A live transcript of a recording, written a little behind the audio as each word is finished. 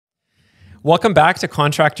Welcome back to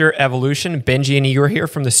Contractor Evolution. Benji and Igor here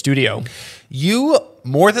from the studio. You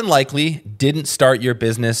more than likely didn't start your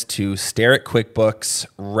business to stare at QuickBooks,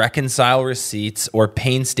 reconcile receipts, or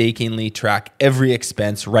painstakingly track every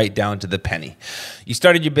expense right down to the penny. You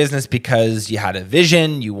started your business because you had a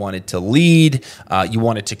vision, you wanted to lead, you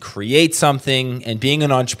wanted to create something, and being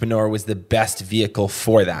an entrepreneur was the best vehicle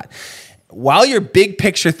for that. While your big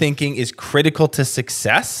picture thinking is critical to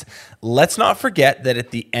success, let's not forget that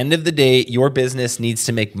at the end of the day, your business needs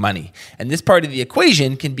to make money. And this part of the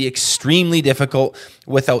equation can be extremely difficult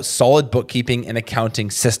without solid bookkeeping and accounting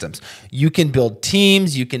systems. You can build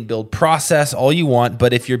teams, you can build process, all you want,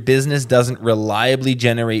 but if your business doesn't reliably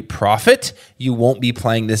generate profit, you won't be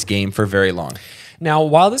playing this game for very long. Now,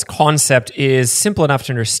 while this concept is simple enough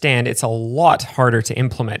to understand, it's a lot harder to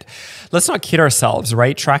implement. Let's not kid ourselves,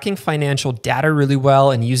 right? Tracking financial data really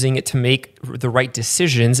well and using it to make the right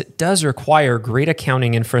decisions does require great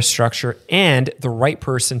accounting infrastructure and the right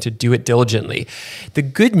person to do it diligently. The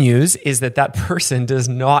good news is that that person does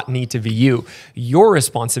not need to be you. Your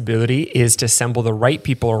responsibility is to assemble the right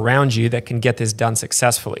people around you that can get this done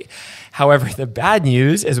successfully. However, the bad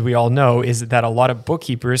news, as we all know, is that a lot of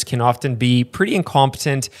bookkeepers can often be pretty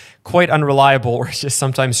incompetent, quite unreliable, or just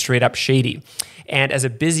sometimes straight up shady. And as a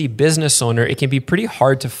busy business owner, it can be pretty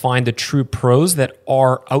hard to find the true pros that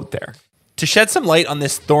are out there. To shed some light on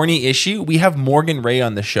this thorny issue, we have Morgan Ray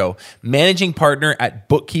on the show, managing partner at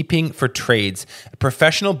Bookkeeping for Trades, a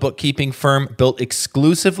professional bookkeeping firm built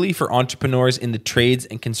exclusively for entrepreneurs in the trades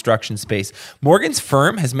and construction space. Morgan's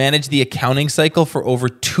firm has managed the accounting cycle for over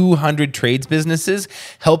 200 trades businesses,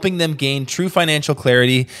 helping them gain true financial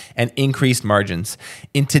clarity and increased margins.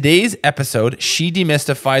 In today's episode, she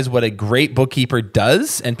demystifies what a great bookkeeper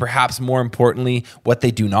does, and perhaps more importantly, what they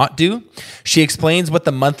do not do. She explains what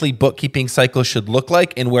the monthly bookkeeping cycle should look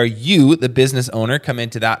like and where you, the business owner, come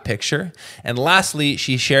into that picture. And lastly,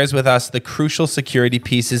 she shares with us the crucial security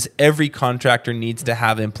pieces every contractor needs to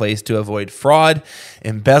have in place to avoid fraud,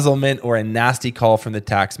 embezzlement, or a nasty call from the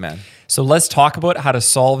tax man. So let's talk about how to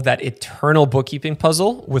solve that eternal bookkeeping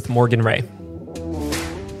puzzle with Morgan Ray.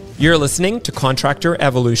 You're listening to Contractor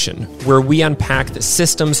Evolution, where we unpack the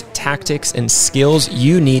systems, tactics, and skills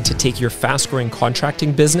you need to take your fast-growing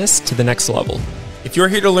contracting business to the next level. If you're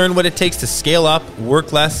here to learn what it takes to scale up,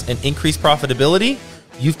 work less, and increase profitability,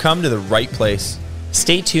 you've come to the right place.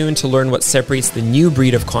 Stay tuned to learn what separates the new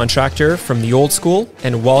breed of contractor from the old school,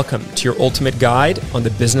 and welcome to your ultimate guide on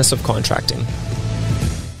the business of contracting.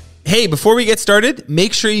 Hey, before we get started,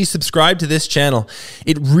 make sure you subscribe to this channel.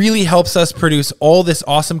 It really helps us produce all this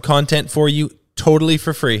awesome content for you totally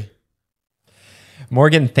for free.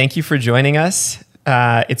 Morgan, thank you for joining us.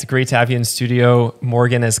 It's great to have you in studio.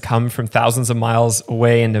 Morgan has come from thousands of miles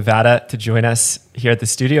away in Nevada to join us here at the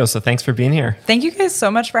studio. So thanks for being here. Thank you guys so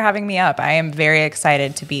much for having me up. I am very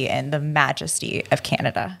excited to be in the majesty of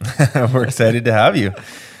Canada. We're excited to have you.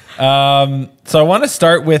 So I want to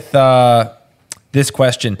start with this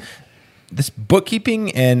question. This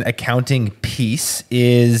bookkeeping and accounting piece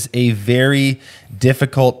is a very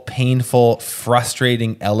difficult, painful,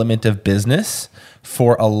 frustrating element of business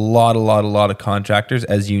for a lot of contractors,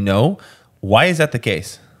 as you know. Why is that the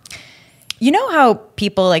case? You know how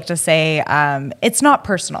people like to say, it's not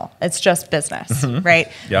personal, it's just business, right?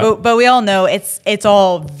 Yeah. But we all know it's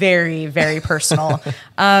all very, very personal.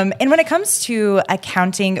 And when it comes to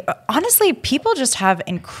accounting, honestly, people just have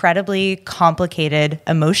incredibly complicated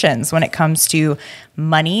emotions when it comes to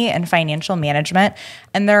money and financial management.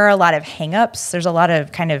 And there are a lot of hangups. There's a lot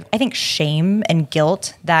of kind of, I think, shame and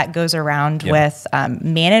guilt that goes around with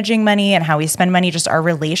managing money and how we spend money. Just our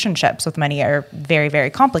relationships with money are very, very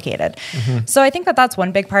complicated. So I think that that's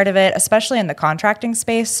one big part of it, especially in the contracting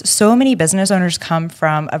space. So many business owners come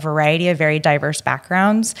from a variety of very diverse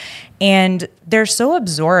backgrounds, and they're so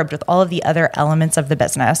absorbed with all of the other elements of the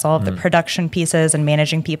business, all of the production pieces and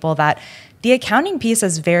managing people, that the accounting piece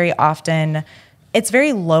is very often, it's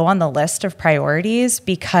very low on the list of priorities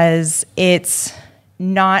because it's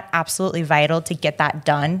not absolutely vital to get that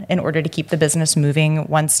done in order to keep the business moving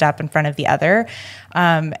one step in front of the other.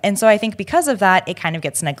 And so I think because of that, it kind of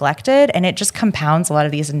gets neglected, and it just compounds a lot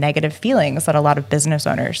of these negative feelings that a lot of business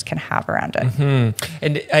owners can have around it.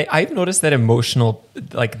 And I've noticed that emotional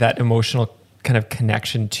kind of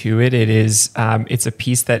connection to it. It is it's a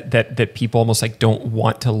piece that people almost like don't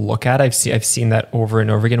want to look at. I've seen that over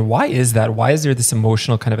and over again. Why is that? Why is there this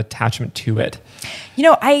emotional kind of attachment to it? You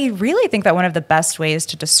know, I really think that one of the best ways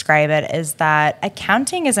to describe it is that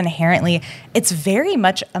accounting is inherently, it's very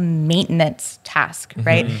much a maintenance task,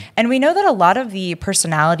 right? And we know that a lot of the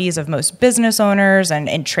personalities of most business owners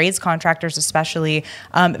and trades contractors especially,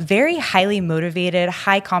 very highly motivated,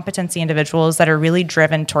 high competency individuals that are really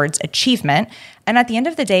driven towards achievement. And at the end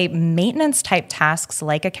of the day, maintenance type tasks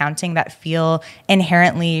like accounting that feel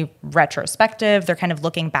inherently retrospective, they're kind of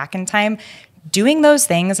looking back in time, doing those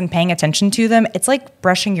things and paying attention to them, it's like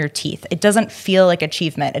brushing your teeth. It doesn't feel like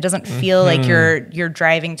achievement. It doesn't feel like you're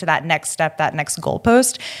driving to that next step, that next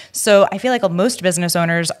goalpost. So I feel like most business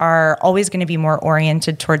owners are always going to be more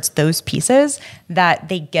oriented towards those pieces that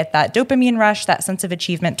they get that dopamine rush, that sense of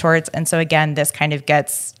achievement towards. And so again, this kind of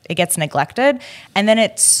gets neglected, and then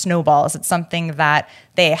it snowballs. It's something that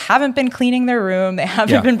they haven't been cleaning their room, they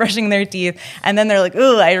haven't been brushing their teeth, and then they're like,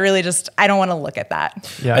 "Ooh, I don't want to look at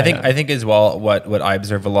that." Yeah, I think as well, what I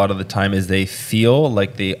observe a lot of the time is they feel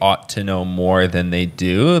like they ought to know more than they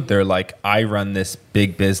do. They're like, I run this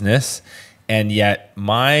big business, and yet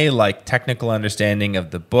my like technical understanding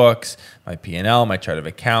of the books, my P&L, my chart of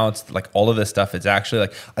accounts, like all of this stuff, it's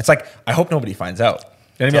like I hope nobody finds out.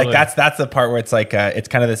 You know what I mean? Like that's the part where it's like it's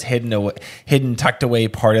kind of this hidden, tucked away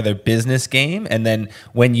part of their business game. And then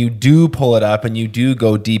when you do pull it up and you do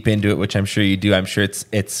go deep into it, which I'm sure you do, I'm sure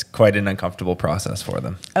it's quite an uncomfortable process for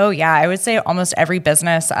them. Oh yeah, I would say almost every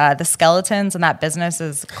business, the skeletons in that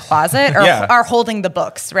business's closet are holding the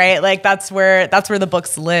books, right? Like that's where the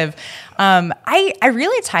books live. I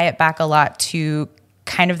really tie it back a lot to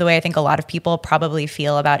kind of the way I think a lot of people probably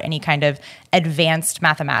feel about any kind of advanced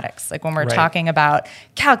mathematics. Like when we're talking about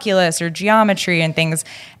calculus or geometry and things,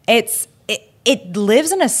 it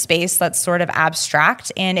lives in a space that's sort of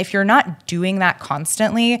abstract. And if you're not doing that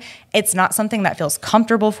constantly, it's not something that feels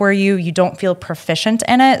comfortable for you. You don't feel proficient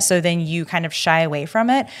in it. So then you kind of shy away from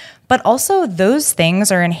it. But also those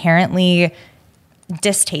things are inherently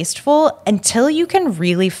distasteful until you can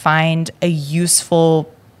really find a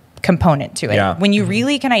useful component to it. Yeah. When you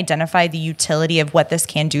really can identify the utility of what this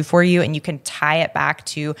can do for you and you can tie it back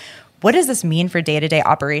to what does this mean for day-to-day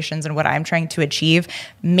operations and what I'm trying to achieve,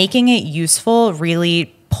 making it useful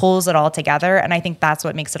really pulls it all together. And I think that's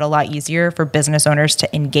what makes it a lot easier for business owners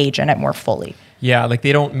to engage in it more fully. Yeah, like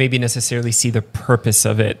they don't maybe necessarily see the purpose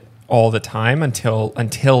of it all the time until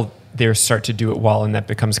they start to do it well, and that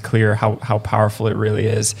becomes clear how powerful it really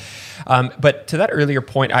is. But to that earlier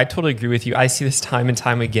point, I totally agree with you. I see this time and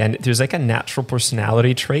time again. There's like a natural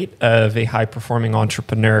personality trait of a high-performing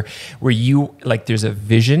entrepreneur where there's a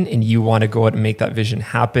vision and you want to go out and make that vision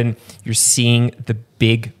happen. You're seeing the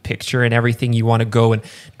big picture and everything. You want to go and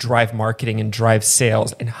drive marketing and drive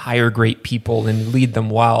sales and hire great people and lead them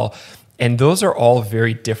well. And those are all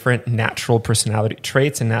very different natural personality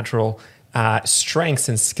traits and natural strengths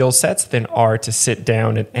and skill sets than are to sit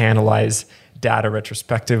down and analyze data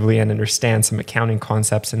retrospectively and understand some accounting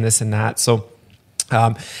concepts and this and that. So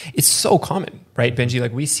it's so common, right, Benji?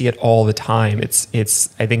 Like we see it all the time. I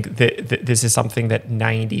think that this is something that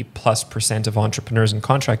 90+% of entrepreneurs in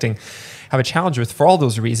contracting have a challenge with for all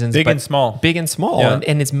those reasons. Big and small. Yeah.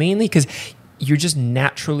 And it's mainly because you're just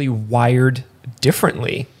naturally wired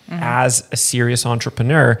differently as a serious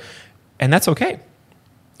entrepreneur, and that's okay.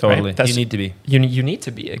 Totally, right? You need to be. You need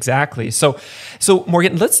to be, exactly. So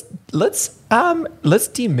Morgan, let's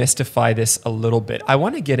demystify this a little bit. I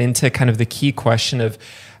want to get into kind of the key question of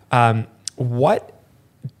what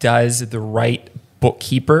does the right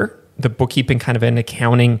bookkeeper, the bookkeeping kind of an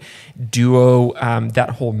accounting duo, that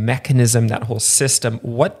whole mechanism, that whole system,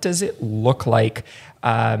 what does it look like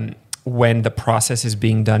when the process is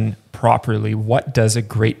being done properly? What does a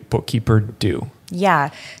great bookkeeper do? Yeah,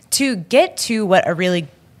 to get to what a really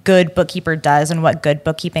good bookkeeper does and what good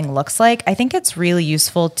bookkeeping looks like, I think it's really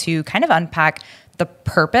useful to kind of unpack the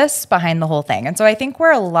purpose behind the whole thing. And so I think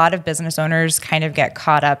where a lot of business owners kind of get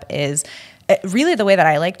caught up is really the way that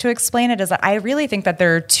I like to explain it is that I really think that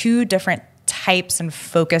there are two different types and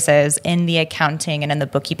focuses in the accounting and in the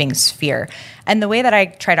bookkeeping sphere. And the way that I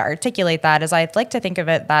try to articulate that is I'd like to think of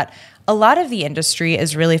it that a lot of the industry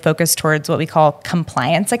is really focused towards what we call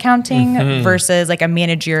compliance accounting versus like a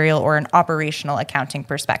managerial or an operational accounting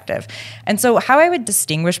perspective. And so how I would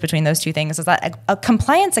distinguish between those two things is that a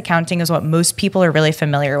compliance accounting is what most people are really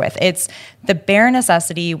familiar with. It's the bare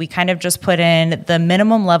necessity. We kind of just put in the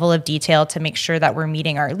minimum level of detail to make sure that we're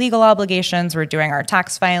meeting our legal obligations, we're doing our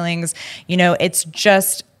tax filings. You know, it's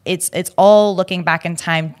just it's all looking back in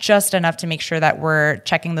time just enough to make sure that we're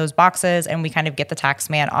checking those boxes and we kind of get the tax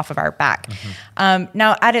man off of our back.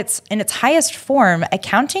 Now, in its highest form,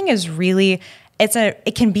 accounting is really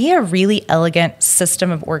it can be a really elegant system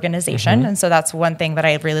of organization. And so that's one thing that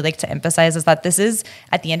I really like to emphasize is that this is,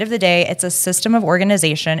 at the end of the day, it's a system of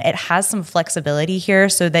organization. It has some flexibility here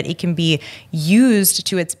so that it can be used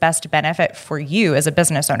to its best benefit for you as a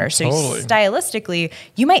business owner. So stylistically,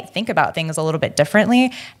 you might think about things a little bit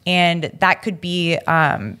differently, and that could be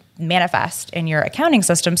manifest in your accounting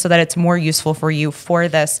system so that it's more useful for you for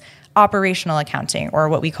this operational accounting, or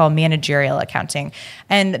what we call managerial accounting.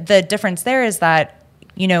 And the difference there is that,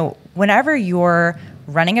 whenever you're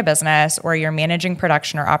running a business or you're managing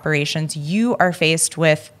production or operations, you are faced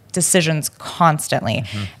with decisions constantly.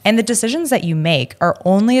 And the decisions that you make are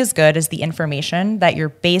only as good as the information that you're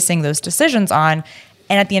basing those decisions on.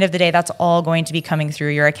 And at the end of the day, that's all going to be coming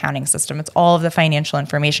through your accounting system. It's all of the financial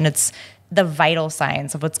information. It's the vital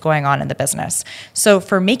signs of what's going on in the business. So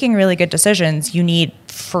for making really good decisions, you need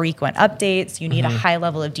frequent updates, you need a high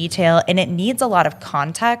level of detail, and it needs a lot of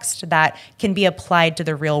context that can be applied to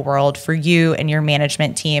the real world for you and your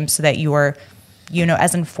management team so that you are,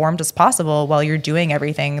 as informed as possible while you're doing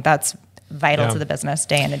everything that's vital to the business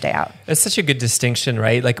day in and day out. It's such a good distinction,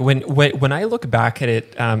 right? Like when I look back at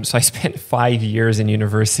it, so I spent 5 years in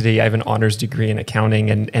university. I have an honors degree in accounting,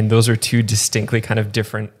 and those are two distinctly kind of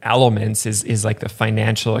different elements. Is like the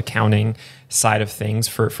financial accounting side of things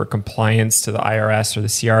for compliance to the IRS or the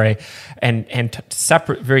CRA, and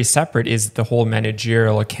very separate is the whole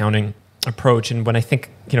managerial accounting approach. And when I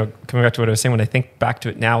think, coming back to what I was saying, when I think back to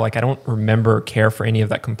it now, like I don't remember or care for any of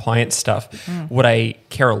that compliance stuff. What I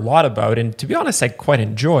care a lot about, and to be honest, I quite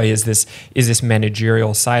enjoy, is this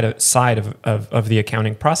managerial side of the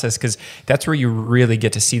accounting process, because that's where you really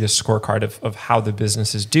get to see the scorecard of how the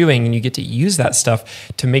business is doing, and you get to use that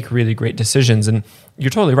stuff to make really great decisions. And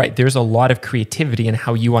you're totally right. There's a lot of creativity in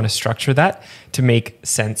how you want to structure that to make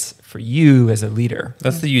sense for you as a leader.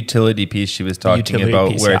 That's the utility piece she was talking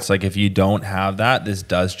about, where it's like, if you don't have that, this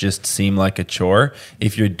does just seem like a chore.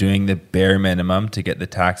 If you're doing the bare minimum to get the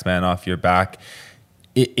tax man off your back,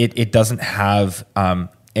 it doesn't have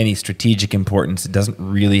any strategic importance. It doesn't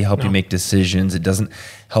really help you make decisions. It doesn't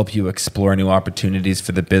help you explore new opportunities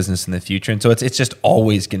for the business in the future. And so it's just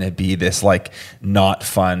always going to be this like not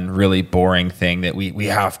fun, really boring thing that we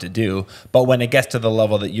have to do. But when it gets to the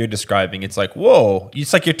level that you're describing, it's like, whoa,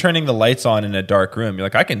 it's like you're turning the lights on in a dark room. You're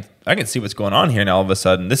like, I can see what's going on here. And all of a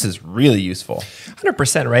sudden, this is really useful.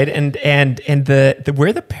 100%, right? And the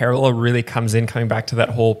where the parallel really comes in, coming back to that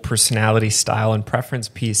whole personality, style, and preference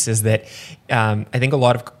piece, is that I think a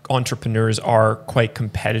lot of entrepreneurs are quite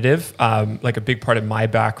competitive. Like a big part of my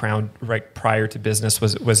background, right prior to business,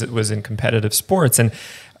 was in competitive sports, and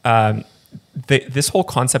this whole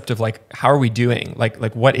concept of like, how are we doing?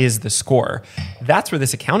 Like what is the score? That's where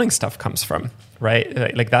this accounting stuff comes from,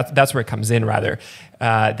 right? Like that's where it comes in. Rather,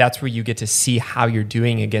 that's where you get to see how you're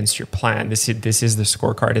doing against your plan. This is the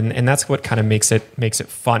scorecard, and that's what kind of makes it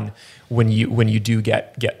fun when you do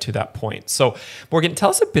get to that point. So, Morgan, tell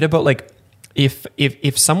us a bit about like,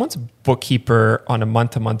 if someone's bookkeeper on a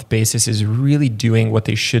month-to-month basis is really doing what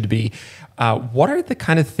they should be, what are the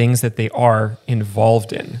kind of things that they are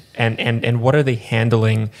involved in, and what are they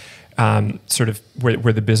handling, sort of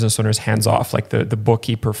where the business owner's hands off, like the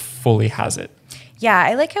bookkeeper fully has it? Yeah,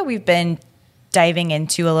 I like how we've been diving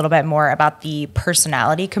into a little bit more about the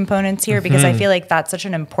personality components here, because I feel like that's such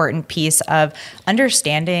an important piece of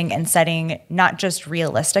understanding and setting not just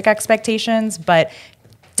realistic expectations, but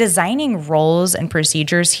designing roles and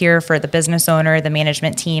procedures here for the business owner, the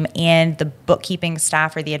management team, and the bookkeeping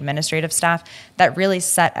staff or the administrative staff that really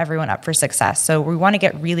set everyone up for success. So we want to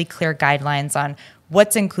get really clear guidelines on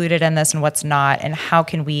what's included in this and what's not, and how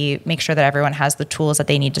can we make sure that everyone has the tools that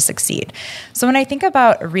they need to succeed. So when I think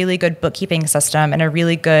about a really good bookkeeping system and a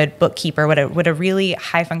really good bookkeeper, what a really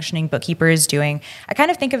high-functioning bookkeeper is doing, I kind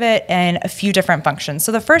of think of it in a few different functions.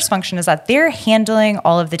 So the first function is that they're handling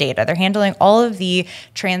all of the data. They're handling all of the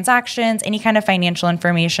transactions, any kind of financial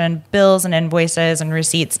information, bills and invoices and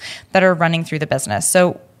receipts that are running through the business.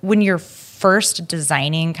 So when you're first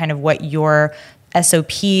designing kind of what your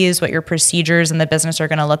SOPs, what your procedures in the business are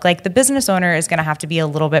going to look like, the business owner is going to have to be a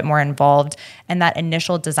little bit more involved in that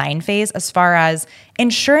initial design phase, as far as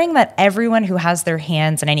ensuring that everyone who has their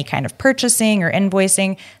hands in any kind of purchasing or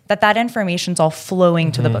invoicing, that information's all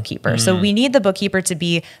flowing to the bookkeeper. So we need the bookkeeper to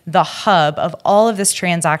be the hub of all of this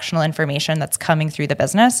transactional information that's coming through the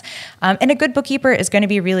business. And a good bookkeeper is going to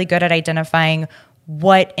be really good at identifying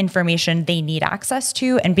what information they need access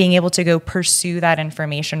to and being able to go pursue that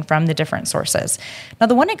information from the different sources. Now,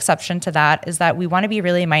 the one exception to that is that we want to be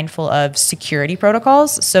really mindful of security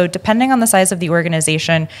protocols. So depending on the size of the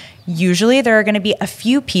organization, usually there are going to be a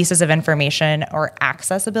few pieces of information or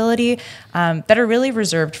accessibility that are really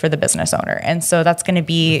reserved for the business owner. And so that's going to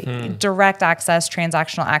be direct access,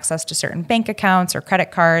 transactional access to certain bank accounts or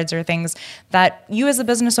credit cards or things that you as a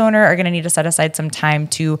business owner are going to need to set aside some time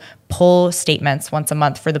to pull statements once a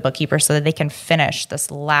month for the bookkeeper so that they can finish this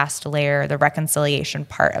last layer, the reconciliation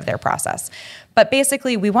part of their process. But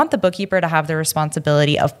basically, we want the bookkeeper to have the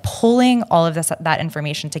responsibility of pulling all of that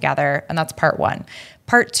information together, and that's part one.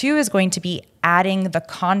 Part two is going to be adding the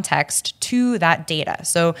context to that data.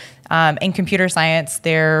 So in computer science,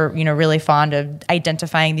 they're really fond of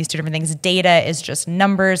identifying these two different things. Data is just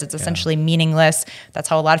numbers. It's essentially meaningless. That's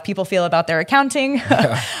how a lot of people feel about their accounting.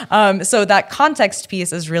 So that context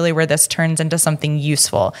piece is really where this turns into something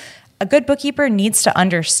useful. A good bookkeeper needs to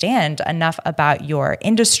understand enough about your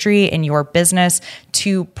industry and your business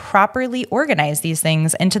to properly organize these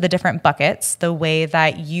things into the different buckets the way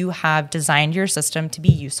that you have designed your system to be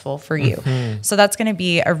useful for you. So that's going to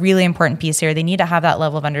be a really important piece here. They need to have that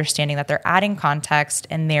level of understanding that they're adding context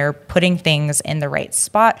and they're putting things in the right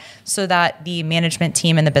spot so that the management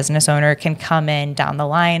team and the business owner can come in down the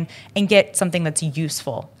line and get something that's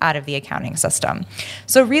useful out of the accounting system.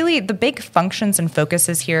 So really, the big functions and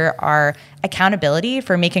focuses here are accountability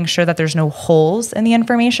for making sure that there's no holes in the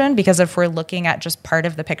information, because if we're looking at just part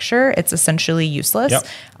of the picture, it's essentially useless.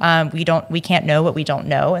 We can't know what we don't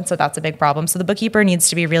know, and so that's a big problem. So the bookkeeper needs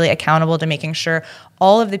to be really accountable to making sure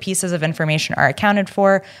all of the pieces of information are accounted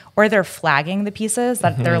for, or they're flagging the pieces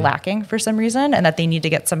that they're lacking for some reason and that they need to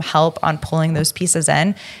get some help on pulling those pieces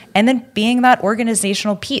in. And then being that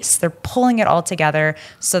organizational piece, they're pulling it all together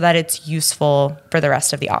so that it's useful for the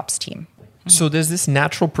rest of the ops team. So there's this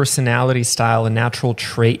natural personality style, a natural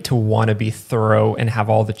trait to want to be thorough and have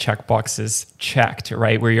all the checkboxes checked,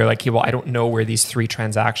 right? Where you're like, well, I don't know where these 3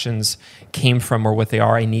 transactions came from or what they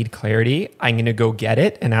are. I need clarity. I'm going to go get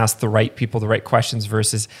it and ask the right people the right questions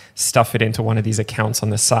versus stuff it into one of these accounts on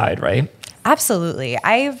the side, right? Absolutely.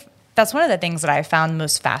 That's one of the things that I found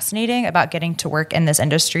most fascinating about getting to work in this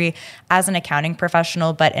industry as an accounting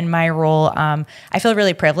professional. But in my role, I feel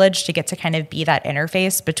really privileged to get to kind of be that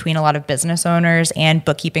interface between a lot of business owners and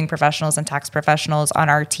bookkeeping professionals and tax professionals on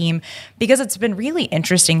our team, because it's been really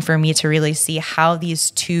interesting for me to really see how these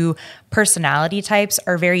two personality types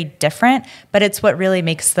are very different, but it's what really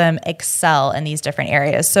makes them excel in these different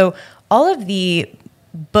areas. So all of the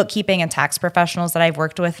bookkeeping and tax professionals that I've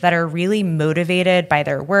worked with that are really motivated by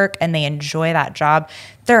their work and they enjoy that job,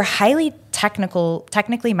 they're highly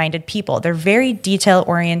technically minded people. They're very detail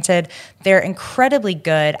oriented. They're incredibly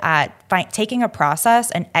good at taking a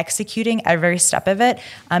process and executing every step of it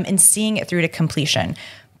and seeing it through to completion.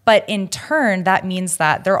 But in turn, that means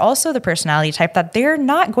that they're also the personality type that they're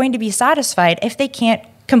not going to be satisfied if they can't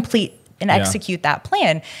complete and execute that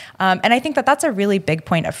plan. And I think that that's a really big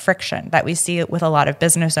point of friction that we see with a lot of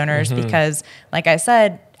business owners because, like I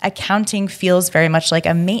said, accounting feels very much like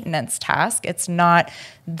a maintenance task. It's not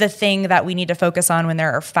the thing that we need to focus on when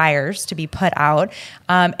there are fires to be put out.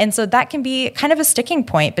 And so that can be kind of a sticking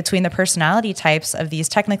point between the personality types of these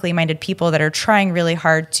technically minded people that are trying really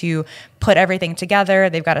hard to put everything together.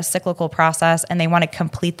 They've got a cyclical process and they want to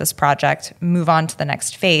complete this project, move on to the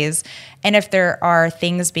next phase. And if there are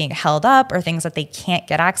things being held up or things that they can't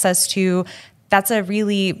get access to, that's a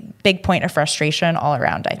really big point of frustration all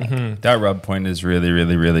around, I think. That rub point is really,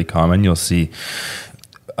 really, really common. You'll see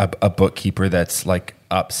a bookkeeper that's like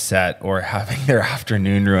upset or having their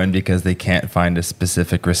afternoon ruined because they can't find a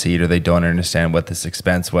specific receipt or they don't understand what this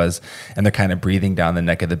expense was. And they're kind of breathing down the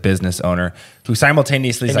neck of the business owner who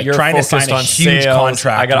simultaneously is like trying to sign a huge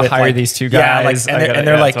contract. I got to hire these two guys.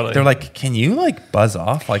 They're like, can you like buzz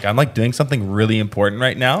off? Like I'm like doing something really important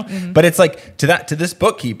right now. But it's like to this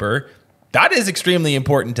bookkeeper, that is extremely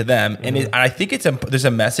important to them. And I think there's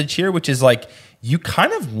a message here, which is like, you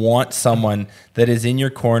kind of want someone that is in your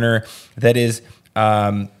corner, that is,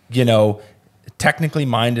 technically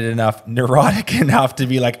minded enough, neurotic enough to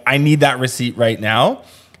be like, I need that receipt right now.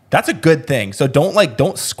 That's a good thing. So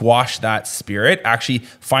don't squash that spirit. Actually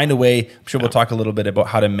find a way. I'm sure we'll talk a little bit about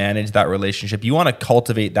how to manage that relationship. You want to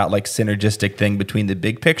cultivate that like synergistic thing between the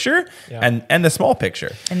big picture and the small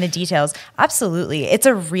picture. And the details. Absolutely. It's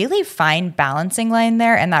a really fine balancing line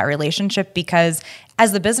there in that relationship because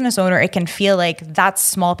as the business owner, it can feel like that's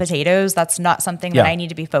small potatoes. That's not something that I need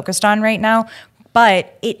to be focused on right now.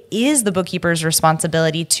 But it is the bookkeeper's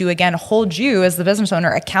responsibility to, again, hold you as the business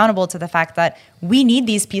owner accountable to the fact that we need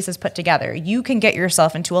these pieces put together. You can get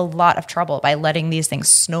yourself into a lot of trouble by letting these things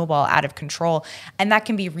snowball out of control. And that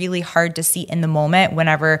can be really hard to see in the moment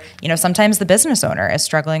whenever, sometimes the business owner is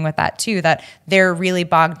struggling with that too, that they're really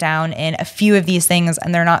bogged down in a few of these things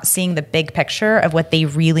and they're not seeing the big picture of what they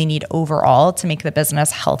really need overall to make the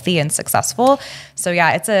business healthy and successful. So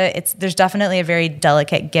yeah, there's definitely a very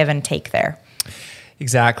delicate give and take there.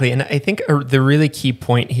 Exactly. And I think the really key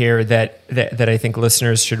point here that I think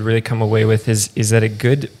listeners should really come away with is that a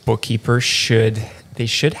good bookkeeper should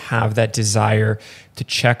have that desire to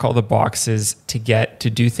check all the boxes, to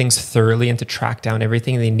do things thoroughly and to track down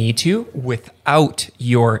everything they need to without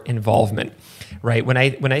your involvement. Right. When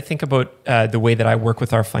I think about the way that I work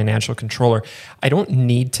with our financial controller, I don't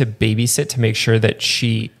need to babysit to make sure that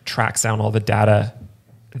she tracks down all the data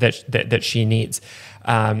that she needs.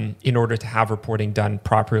 In order to have reporting done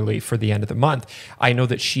properly for the end of the month. I know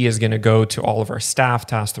that she is going to go to all of our staff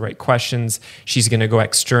to ask the right questions. She's going to go to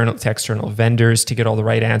external vendors to get all the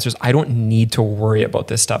right answers. I don't need to worry about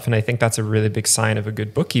this stuff. And I think that's a really big sign of a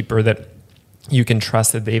good bookkeeper, that you can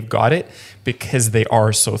trust that they've got it because they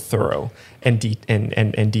are so thorough and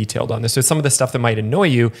detailed on this. So some of the stuff that might annoy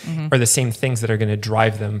you are the same things that are going to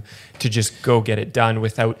drive them to just go get it done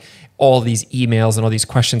without all these emails and all these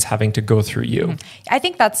questions having to go through you. I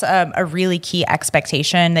think that's a really key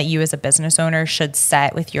expectation that you as a business owner should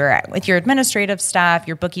set with your administrative staff,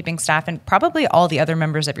 your bookkeeping staff, and probably all the other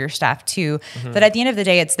members of your staff too. That at the end of the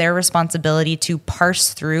day, it's their responsibility to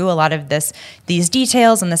parse through a lot of these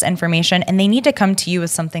details and this information, and they need to come to you with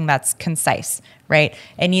something that's concise, right?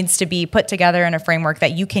 It needs to be put together in a framework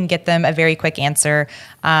that you can get them a very quick answer.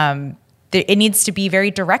 It needs to be very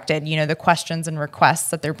directed, the questions and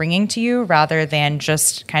requests that they're bringing to you, rather than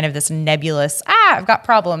just kind of this nebulous, I've got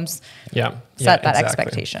problems. Yeah. Set that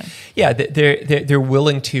expectation. Yeah, they're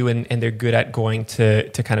willing to, and they're good at going to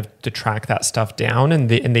kind of to track that stuff down, and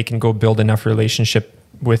they can go build enough relationship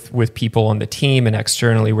with people on the team and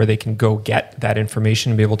externally where they can go get that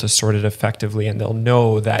information and be able to sort it effectively, and they'll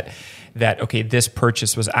know that okay, this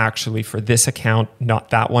purchase was actually for this account, not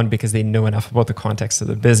that one, because they know enough about the context of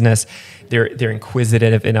the business. They're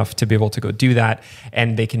inquisitive enough to be able to go do that,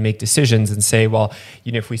 and they can make decisions and say, well,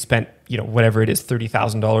 if we spent whatever it is,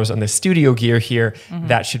 $30,000 on the studio gear here,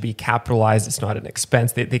 that should be capitalized. It's not an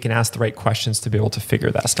expense. They can ask the right questions to be able to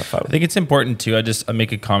figure that stuff out. I think it's important too. I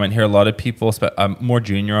make a comment here. A lot of people, more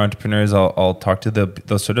junior entrepreneurs, I'll talk to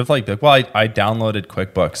those sort of like, well, I downloaded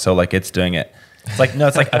QuickBooks, so like it's doing it. It's like, no,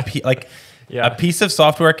 it's like a piece of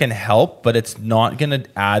software can help, but it's not going to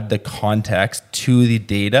add the context to the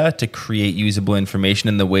data to create usable information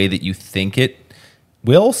in the way that you think it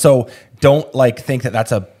will. So don't think that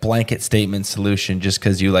that's a blanket statement solution just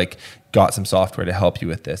because you got some software to help you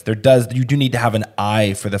with this. You do need to have an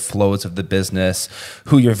eye for the flows of the business,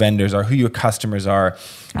 who your vendors are, who your customers are.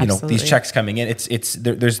 Absolutely. These checks coming in.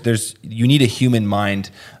 You need a human mind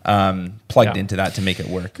plugged into that to make it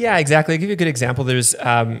work. Yeah, exactly. I'll give you a good example. There's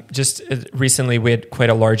just recently we had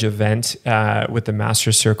quite a large event with the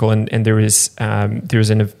Master Circle, and there was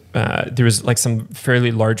some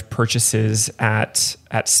fairly large purchases at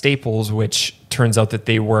Staples, which turns out that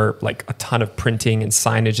they were a ton of printing and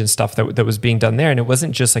signage and stuff that was being done there. And it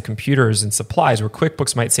wasn't just computers and supplies, where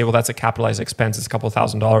QuickBooks might say, well, that's a capitalized expense. It's a couple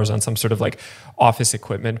 $1,000s on some sort of office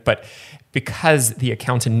equipment. But because the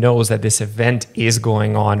accountant knows that this event is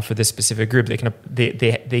going on for this specific group,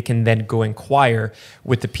 they can then go inquire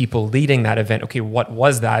with the people leading that event. Okay, what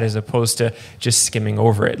was that, as opposed to just skimming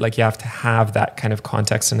over it? You have to have that kind of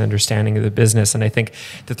context and understanding of the business. And I think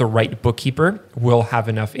that the right bookkeeper will have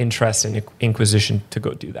enough interest and inquisition to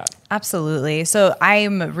go do that. Absolutely. So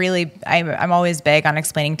I'm always big on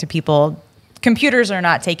explaining to people, computers are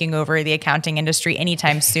not taking over the accounting industry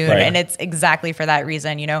anytime soon. Right. And it's exactly for that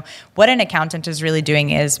reason. What an accountant is really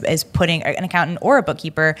doing is putting an accountant or a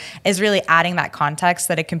bookkeeper is really adding that context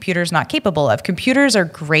that a computer is not capable of. Computers are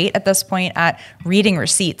great at this point at reading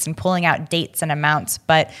receipts and pulling out dates and amounts.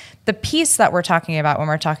 But the piece that we're talking about when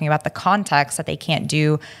we're talking about the context that they can't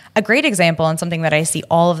do, a great example and something that I see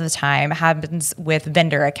all of the time happens with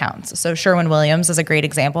vendor accounts. So Sherwin-Williams is a great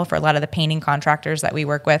example for a lot of the painting contractors that we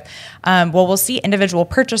work with. We'll see individual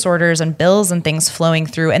purchase orders and bills and things flowing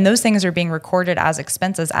through, and those things are being recorded as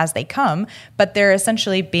expenses as they come, but they're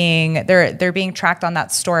essentially being tracked on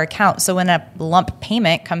that store account. So when a lump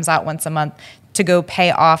payment comes out once a month, to go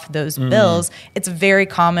pay off those bills, it's very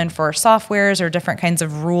common for softwares or different kinds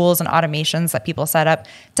of rules and automations that people set up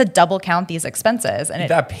to double count these expenses. And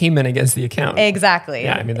that payment against the account. Exactly.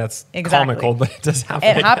 Yeah, I mean, that's comical, but it does happen.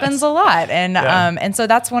 It happens a lot. And so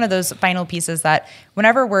that's one of those final pieces that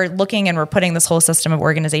whenever we're looking and we're putting this whole system of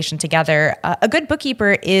organization together, a good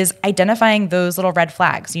bookkeeper is identifying those little red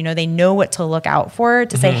flags. They know what to look out for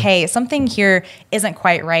to say, hey, something here isn't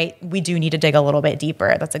quite right. We do need to dig a little bit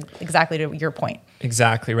deeper. That's exactly to your point.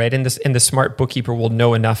 Exactly, right. And the smart bookkeeper will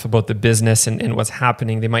know enough about the business and what's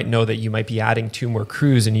happening. They might know that you might be adding 2 more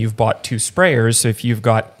crews and you've bought 2 sprayers. So if you've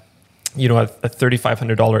got a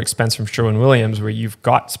 $3,500 expense from Sherwin-Williams where you've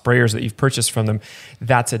got sprayers that you've purchased from them,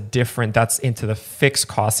 that's into the fixed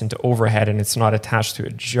costs, into overhead, and it's not attached to a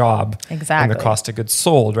job. Exactly. And the cost of goods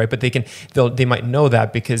sold, right? But they might know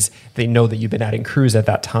that because they know that you've been adding crews at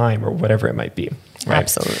that time or whatever it might be. Right?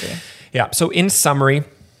 Absolutely. Yeah. So in summary,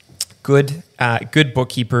 good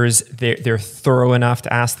bookkeepers, they're thorough enough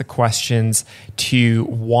to ask the questions, to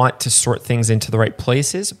want to sort things into the right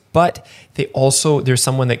places, but there's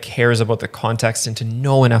someone that cares about the context and to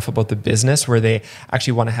know enough about the business where they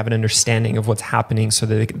actually want to have an understanding of what's happening so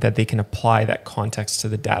that they can apply that context to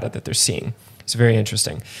the data that they're seeing. It's very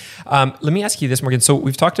interesting. Let me ask you this, Morgan. So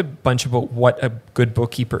we've talked a bunch about what a good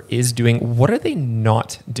bookkeeper is doing. What are they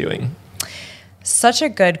not doing? Such a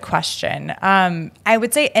good question. I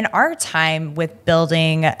would say in our time with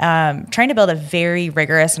trying to build a very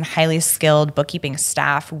rigorous and highly skilled bookkeeping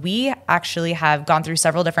staff, we actually have gone through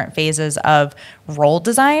several different phases of role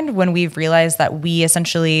design when we've realized that we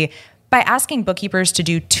essentially, by asking bookkeepers to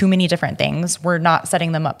do too many different things, we're not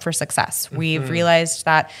setting them up for success. We've realized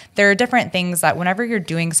that there are different things that whenever you're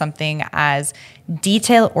doing something as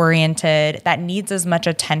detail-oriented, that needs as much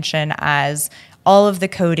attention as all of the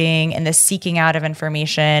coding and the seeking out of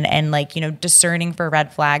information and discerning for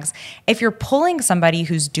red flags. If you're pulling somebody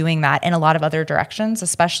who's doing that in a lot of other directions,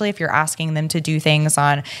 especially if you're asking them to do things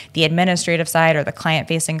on the administrative side or the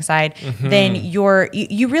client-facing side, then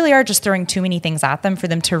you really are just throwing too many things at them for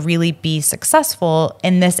them to really be successful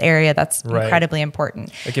in this area that's incredibly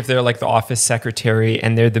important. Like if they're like the office secretary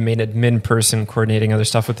and they're the main admin person coordinating other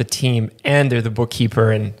stuff with the team and they're the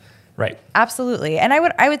bookkeeper and right. Absolutely. And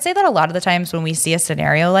I would say that a lot of the times when we see a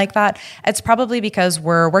scenario like that, it's probably because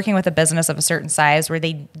we're working with a business of a certain size where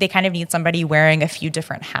they kind of need somebody wearing a few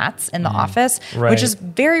different hats in the office, which is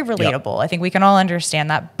very relatable. Yep. I think we can all understand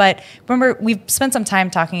that. But when we've spent some time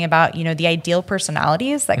talking about, the ideal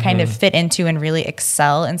personalities that kind of fit into and really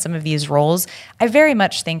excel in some of these roles, I very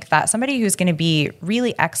much think that somebody who's going to be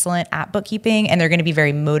really excellent at bookkeeping and they're going to be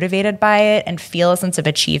very motivated by it and feel a sense of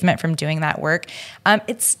achievement from doing that work,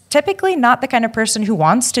 it's typically not the kind of person who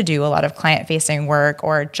wants to do a lot of client-facing work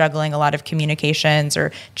or juggling a lot of communications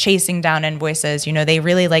or chasing down invoices. They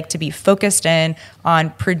really like to be focused in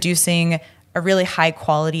on producing a really high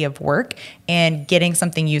quality of work and getting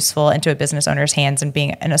something useful into a business owner's hands and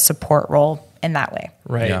being in a support role in that way.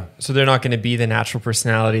 Right. Yeah. So they're not going to be the natural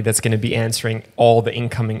personality that's going to be answering all the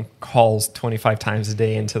incoming calls 25 times a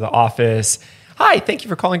day into the office. Hi, thank you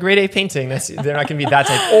for calling Grade A Painting. They're not going to be that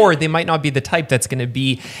type, or they might not be the type that's going to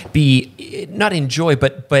be not enjoy,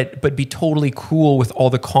 but be totally cool with all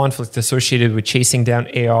the conflict associated with chasing down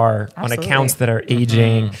AR on accounts that are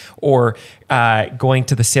aging, or going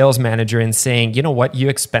to the sales manager and saying, you know what, you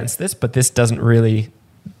expense this, but this doesn't really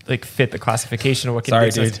fit the classification of what can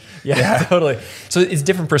be. Sorry, dude. Yeah, totally. So it's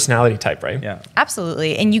different personality type, right? Yeah,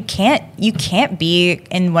 absolutely. And you can't be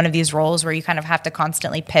in one of these roles where you kind of have to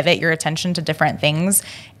constantly pivot your attention to different things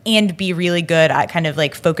and be really good at kind of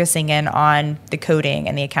focusing in on the coding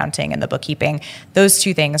and the accounting and the bookkeeping. Those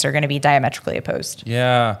two things are going to be diametrically opposed.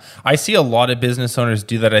 Yeah, I see a lot of business owners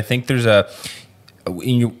do that. I think there's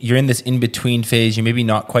you're in this in-between phase. You're maybe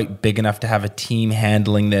not quite big enough to have a team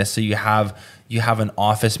handling this, so you have an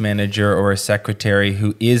office manager or a secretary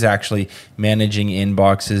who is actually managing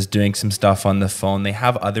inboxes, doing some stuff on the phone. They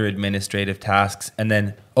have other administrative tasks, and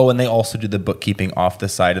then and they also do the bookkeeping off the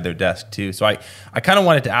side of their desk too. So I kind of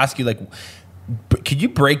wanted to ask you, could you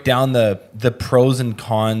break down the pros and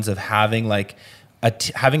cons of having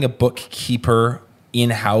having a bookkeeper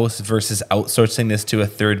in-house versus outsourcing this to a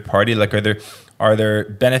third party? Are there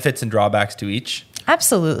benefits and drawbacks to each?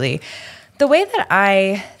 Absolutely. The way that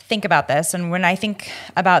I think about this, and when I think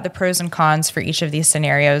about the pros and cons for each of these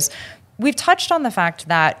scenarios, we've touched on the fact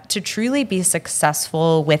that to truly be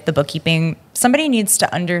successful with the bookkeeping somebody needs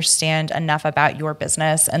to understand enough about your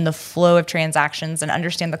business and the flow of transactions and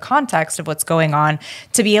understand the context of what's going on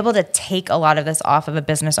to be able to take a lot of this off of a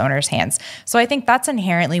business owner's hands. So I think that's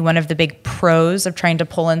inherently one of the big pros of trying to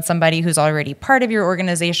pull in somebody who's already part of your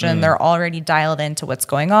organization. They're already dialed into what's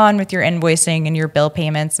going on with your invoicing and your bill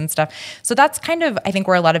payments and stuff. So that's kind of, I think,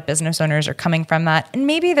 where a lot of business owners are coming from that. And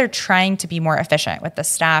maybe they're trying to be more efficient with the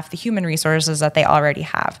staff, the human resources that they already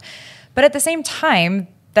have. But at the same time,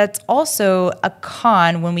 that's also a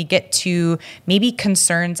con when we get to maybe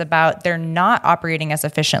concerns about they're not operating as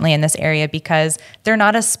efficiently in this area because they're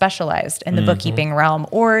not as specialized in the bookkeeping realm,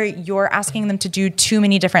 or you're asking them to do too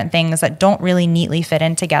many different things that don't really neatly fit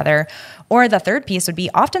in together. Or the third piece would be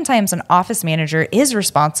oftentimes an office manager is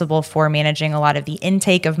responsible for managing a lot of the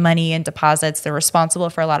intake of money and deposits. They're responsible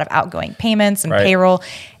for a lot of outgoing payments and payroll.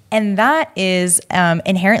 And that is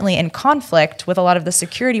inherently in conflict with a lot of the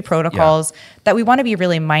security protocols that we want to be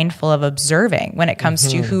really mindful of observing when it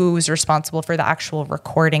comes to who's responsible for the actual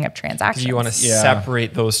recording of transactions. You want to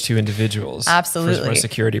separate those two individuals. Absolutely. From a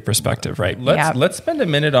security perspective, right? Let's spend a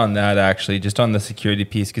minute on that, actually, just on the security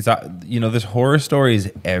piece, because there's horror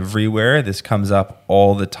stories everywhere. This comes up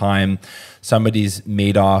all the time. Somebody's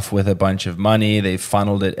made off with a bunch of money. They've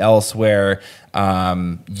funneled it elsewhere.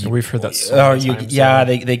 We've heard that so many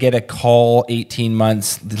times. They get a call 18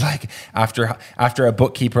 months like after a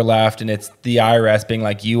bookkeeper left, and it's the IRS being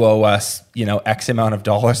like, you owe us, X amount of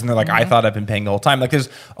dollars. And they're like, I thought I've been paying the whole time. Like, there's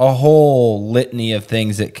a whole litany of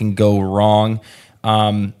things that can go wrong.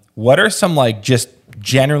 What are some, like, just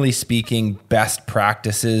generally speaking, best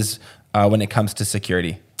practices when it comes to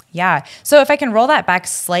security? Yeah. So if I can roll that back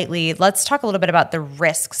slightly, let's talk a little bit about the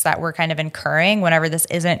risks that we're kind of incurring whenever this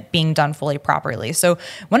isn't being done fully properly. So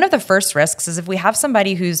one of the first risks is if we have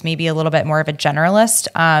somebody who's maybe a little bit more of a generalist,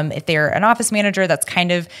 if they're an office manager that's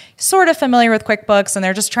kind of sort of familiar with QuickBooks and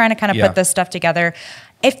they're just trying to kind of put this stuff together.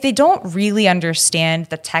 If they don't really understand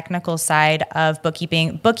the technical side of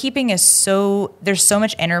bookkeeping is there's so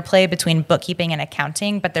much interplay between bookkeeping and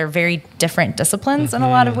accounting, but they're very different disciplines in a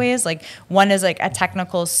lot of ways. Like, one is like a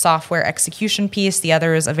technical software execution piece. The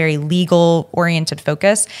other is a very legal oriented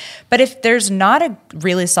focus. But if there's not a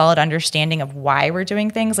really solid understanding of why we're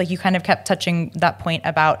doing things, like you kind of kept touching that point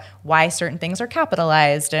about why certain things are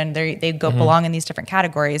capitalized and they belong in these different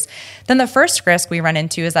categories, then the first risk we run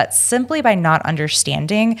into is that simply by not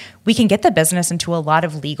understanding, we can get the business into a lot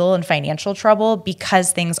of legal and financial trouble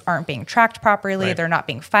because things aren't being tracked properly. They're not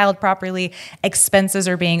being filed properly. Expenses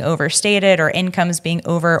are being overstated, or incomes being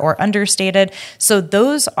over or understated. So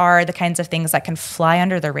those are the kinds of things that can fly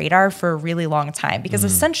under the radar for a really long time, because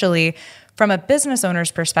essentially, from a business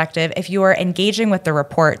owner's perspective, if you are engaging with the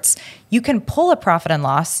reports, you can pull a profit and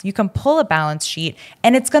loss, you can pull a balance sheet,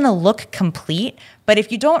 and it's going to look complete. But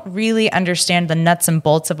if you don't really understand the nuts and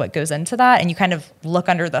bolts of what goes into that, and you kind of look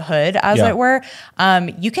under the hood, as it were,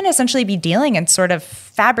 you can essentially be dealing in sort of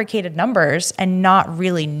fabricated numbers and not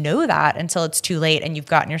really know that until it's too late and you've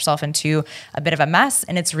gotten yourself into a bit of a mess,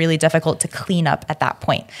 and it's really difficult to clean up at that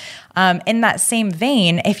point. In that same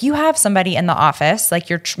vein, if you have somebody in the office, like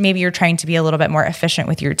maybe you're trying to be a little bit more efficient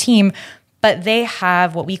with your team, but they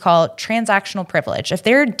have what we call transactional privilege. If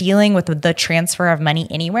they're dealing with the transfer of money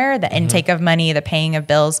anywhere, the intake of money, the paying of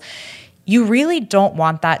bills, you really don't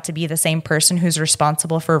want that to be the same person who's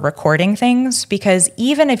responsible for recording things, because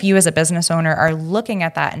even if you as a business owner are looking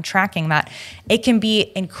at that and tracking that, it can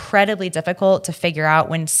be incredibly difficult to figure out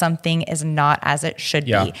when something is not as it should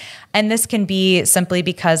be. And this can be simply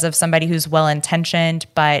because of somebody who's well-intentioned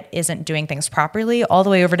but isn't doing things properly, all the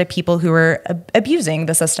way over to people who are abusing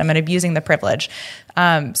the system and abusing the privilege.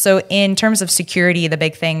 So in terms of security, the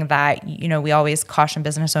big thing that we always caution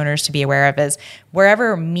business owners to be aware of is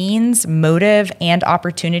wherever means, motive, and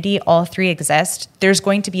opportunity, all three exist, there's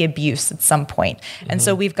going to be abuse at some point. And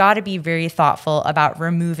so we've got to be very thoughtful about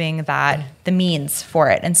removing the means for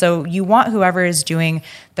it. And so you want whoever is doing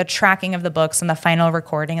the tracking of the books and the final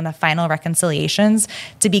recording and the final reconciliations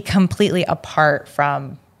to be completely apart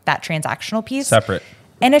from that transactional piece. Separate.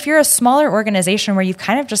 And if you're a smaller organization where you've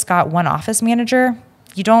kind of just got one office manager,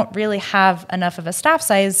 you don't really have enough of a staff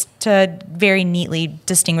size to very neatly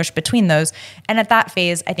distinguish between those. And at that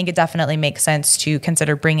phase, I think it definitely makes sense to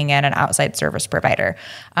consider bringing in an outside service provider.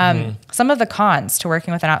 Some of the cons to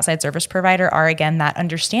working with an outside service provider are, again, that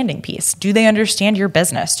understanding piece. Do they understand your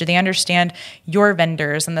business? Do they understand your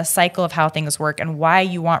vendors and the cycle of how things work and why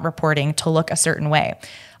you want reporting to look a certain way?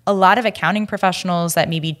 A lot of accounting professionals that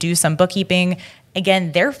maybe do some bookkeeping,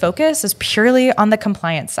 again, their focus is purely on the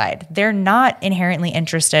compliance side. They're not inherently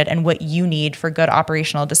interested in what you need for good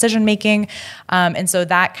operational decision making. And so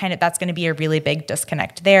that's going to be a really big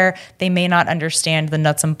disconnect there. They may not understand the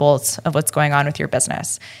nuts and bolts of what's going on with your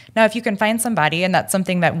business. Now, if you can find somebody, and that's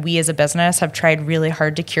something that we as a business have tried really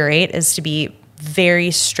hard to curate, is to be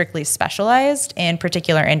very strictly specialized in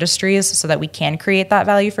particular industries so that we can create that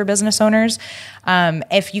value for business owners.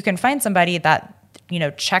 If you can find somebody that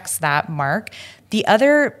checks that mark. The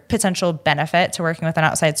other potential benefit to working with an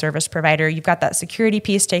outside service provider, you've got that security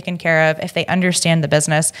piece taken care of. If they understand the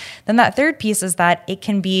business, then that third piece is that it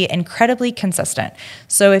can be incredibly consistent.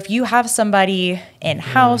 So if you have somebody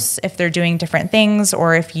in-house, if they're doing different things,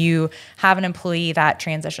 or if you have an employee that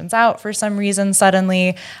transitions out for some reason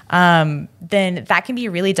suddenly, then that can be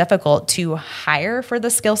really difficult to hire for the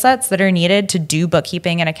skill sets that are needed to do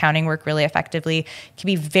bookkeeping and accounting work really effectively. It can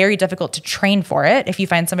be very difficult to train for it. If you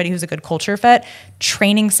find somebody who's a good culture fit,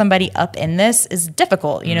 training somebody up in this is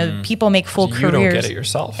difficult. People make full careers. You don't get it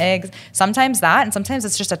yourself. Sometimes that, and sometimes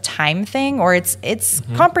it's just a time thing, or it's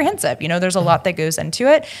comprehensive. There's a lot that goes into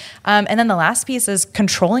it. And then the last piece is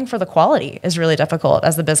controlling for the quality is really difficult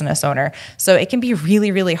as the business owner. So it can be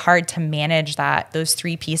really, really hard to manage those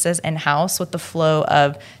three pieces in-house with the flow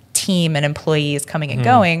of team and employees coming and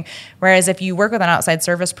going. Whereas if you work with an outside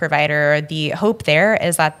service provider, the hope there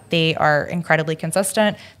is that they are incredibly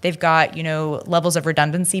consistent. They've got, levels of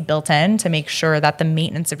redundancy built in to make sure that the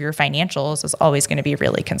maintenance of your financials is always going to be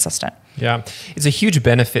really consistent. Yeah. It's a huge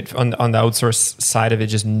benefit on the outsource side of it,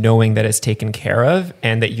 just knowing that it's taken care of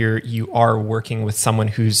and that you are working with someone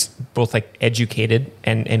who's both like educated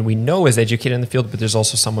and we know is educated in the field, but there's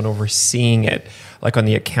also someone overseeing it, like on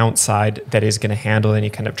the account side, that is going to handle any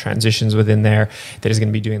kind of transitions within there, that is going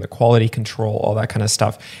to be doing the quality control, all that kind of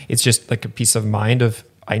stuff. It's just like a peace of mind of,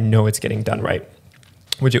 I know it's getting done right,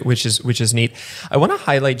 which is neat. I want to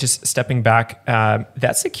highlight, just stepping back,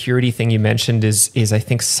 that security thing you mentioned is I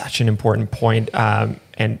think such an important point, and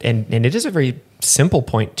it is a very simple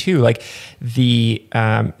point too. Like the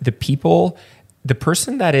people. The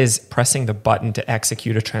person that is pressing the button to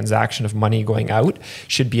execute a transaction of money going out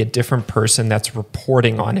should be a different person that's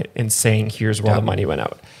reporting on it and saying, here's where the money went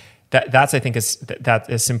out. That's I think is that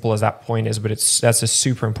as simple as that point is, but that's a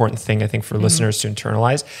super important thing I think for listeners to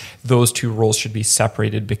internalize. Those two roles should be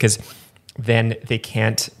separated, because then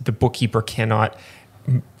the bookkeeper cannot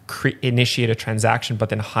initiate a transaction but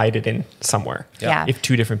then hide it in somewhere if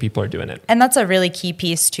two different people are doing it. And that's a really key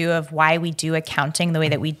piece too of why we do accounting the way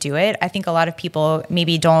that we do it. I think a lot of people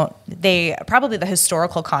maybe probably the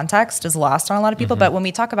historical context is lost on a lot of people, but when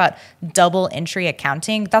we talk about double entry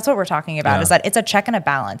accounting, that's what we're talking about, is that it's a check and a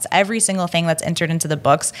balance. Every single thing that's entered into the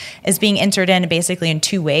books is being entered in basically in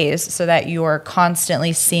two ways, so that you're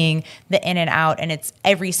constantly seeing the in and out, and it's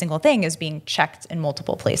every single thing is being checked in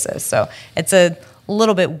multiple places. So it's a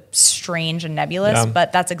little bit strange and nebulous,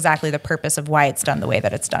 but that's exactly the purpose of why it's done the way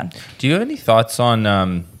that it's done. Do you have any thoughts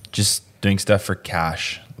on just doing stuff for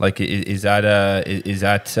cash? Like, is that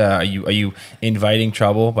are you inviting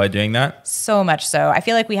trouble by doing that? So much so. I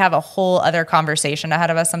feel like we have a whole other conversation ahead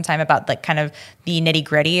of us sometime about like kind of the nitty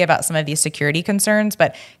gritty about some of these security concerns,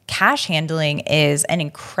 but cash handling is an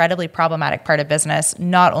incredibly problematic part of business,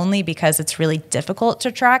 not only because it's really difficult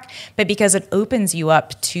to track, but because it opens you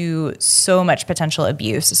up to so much potential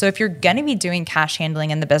abuse. So if you're going to be doing cash handling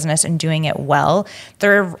in the business and doing it well,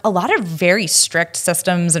 there are a lot of very strict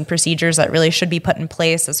systems and procedures that really should be put in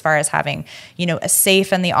place, as far as having, a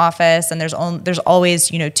safe in the office. And there's always,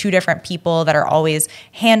 two different people that are always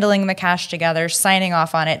handling the cash together, signing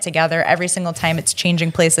off on it together. Every single time it's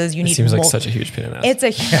changing places, It seems like such a huge pain in the ass. It's a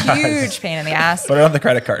huge pain in the ass. Put it on the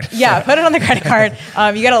credit card. Yeah, put it on the credit card.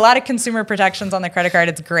 You get a lot of consumer protections on the credit card.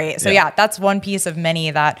 It's great. So that's one piece of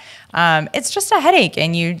many that it's just a headache,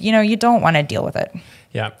 and you don't want to deal with it.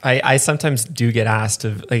 Yeah, I sometimes do get asked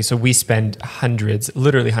so we spend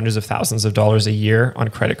literally hundreds of thousands of dollars a year on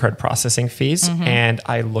credit card processing fees. And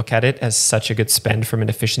I look at it as such a good spend from an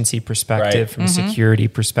efficiency perspective, from a security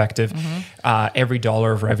perspective. Every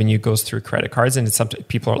dollar of revenue goes through credit cards, and it's something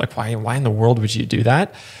people are like, why in the world would you do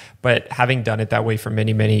that? But having done it that way for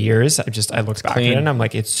many, many years, I look back at it and I'm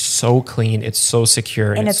like, it's so clean, it's so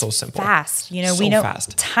secure, and it's so simple. Fast. We know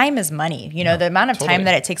fast. Time is money. The amount of time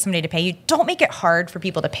that it takes somebody to pay you. Don't make it hard for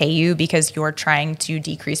people to pay you because you're trying to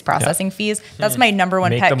decrease processing fees. That's my number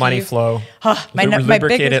one pet peeve. Make the money flow.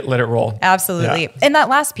 Lubricate it, let it roll. Absolutely. Yeah. And that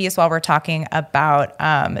last piece, while we're talking about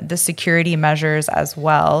the security measures as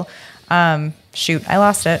well. Shoot, I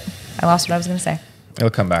lost it. I lost what I was going to say. It'll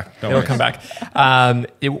come back. It'll come back.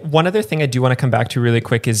 One other thing I do want to come back to really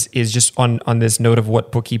quick is just on this note of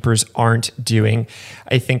what bookkeepers aren't doing.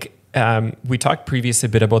 I think we talked previously a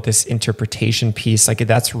bit about this interpretation piece. Like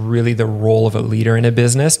that's really the role of a leader in a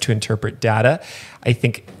business, to interpret data. I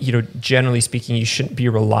think, generally speaking, you shouldn't be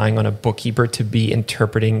relying on a bookkeeper to be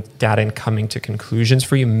interpreting data and coming to conclusions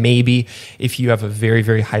for you. Maybe if you have a very,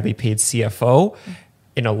 very highly paid CFO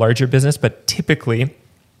in a larger business, but typically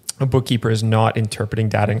a bookkeeper is not interpreting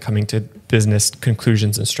data and coming to business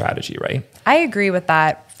conclusions and strategy, right? I agree with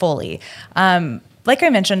that fully. Like I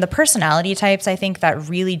mentioned, the personality types I think that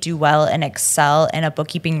really do well and excel in a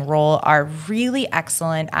bookkeeping role are really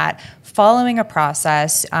excellent at following a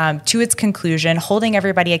process to its conclusion, holding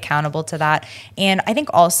everybody accountable to that. And I think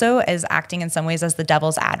also as acting in some ways as the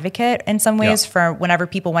devil's advocate in some ways for whenever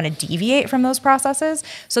people want to deviate from those processes.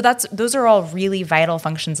 So those are all really vital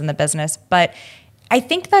functions in the business. But I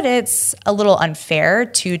think that it's a little unfair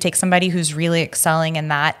to take somebody who's really excelling in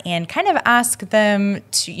that and kind of ask them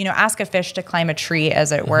to, ask a fish to climb a tree,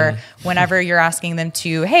 as it were, whenever you're asking them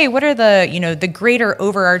to, hey, what are the greater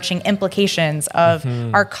overarching implications of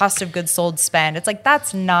our cost of goods sold spend? It's like,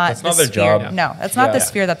 that's not their sphere. job. No, that's not the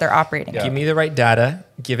sphere that they're operating in. Give me the right data.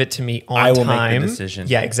 Give it to me on time. I will make the decision.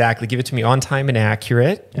 Yeah, exactly. Give it to me on time and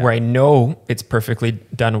accurate, where I know it's perfectly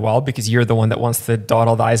done well because you're the one that wants to dot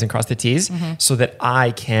all the I's and cross the T's so that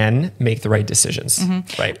I can make the right decisions,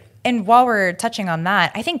 right? And while we're touching on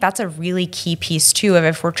that, I think that's a really key piece too of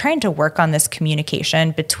if we're trying to work on this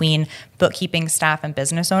communication between bookkeeping staff and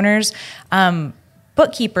business owners.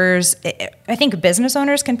 Bookkeepers, I think business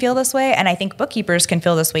owners can feel this way, and I think bookkeepers can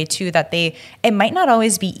feel this way too, that it might not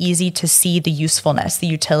always be easy to see the usefulness, the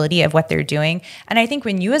utility of what they're doing. And I think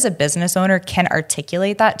when you as a business owner can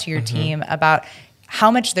articulate that to your team about how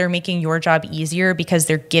much they're making your job easier because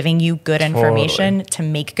they're giving you good information to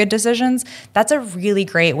make good decisions, that's a really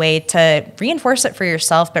great way to reinforce it for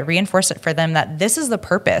yourself, but reinforce it for them that this is the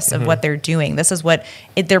purpose of what they're doing. This is what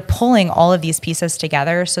they're pulling all of these pieces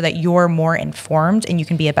together so that you're more informed and you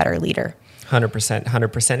can be a better leader.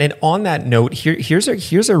 100%. And on that note,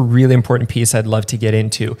 here's a really important piece I'd love to get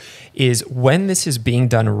into is when this is being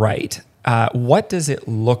done right. What does it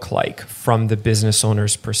look like from the business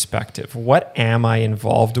owner's perspective? What am I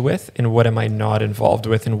involved with and what am I not involved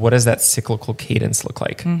with? And what does that cyclical cadence look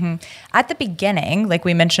like? At the beginning, like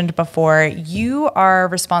we mentioned before, you are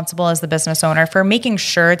responsible as the business owner for making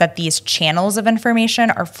sure that these channels of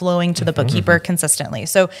information are flowing to the bookkeeper consistently.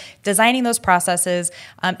 So designing those processes,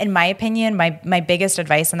 in my opinion, my biggest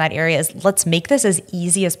advice in that area is let's make this as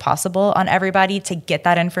easy as possible on everybody to get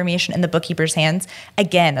that information in the bookkeeper's hands.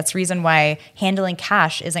 Again, that's the reason why handling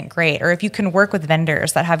cash isn't great. Or if you can work with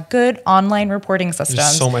vendors that have good online reporting systems.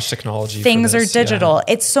 There's so much technology. Things are digital.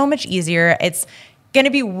 It's so much easier. It's going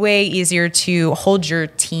to be way easier to hold your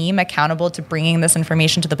team accountable to bringing this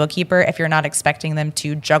information to the bookkeeper if you're not expecting them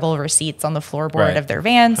to juggle receipts on the floorboard of their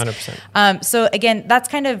vans. 100%. So again, that's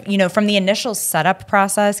kind of, from the initial setup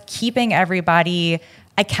process, keeping everybody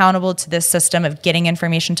accountable to this system of getting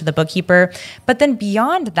information to the bookkeeper. But then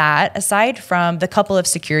beyond that, aside from the couple of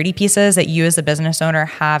security pieces that you as a business owner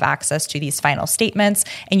have access to these final statements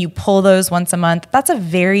and you pull those once a month, that's a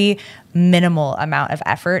very minimal amount of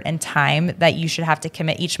effort and time that you should have to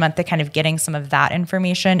commit each month to kind of getting some of that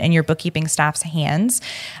information in your bookkeeping staff's hands.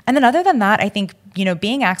 And then other than that, I think,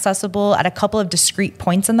 being accessible at a couple of discrete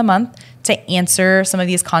points in the month to answer some of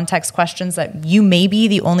these context questions that you may be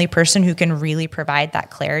the only person who can really provide that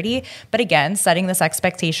clarity. But again, setting this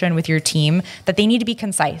expectation with your team that they need to be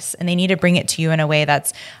concise and they need to bring it to you in a way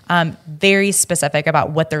that's very specific about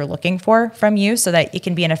what they're looking for from you so that it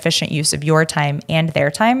can be an efficient use of your time and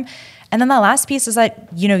their time. And then the last piece is that,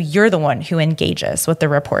 you're the one who engages with the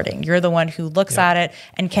reporting. You're the one who looks at it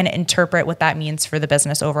and can interpret what that means for the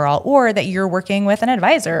business overall, or that you're working with an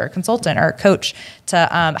advisor or consultant or a coach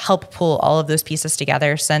to help pull all of those pieces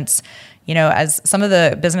together since, as some of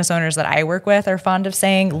the business owners that I work with are fond of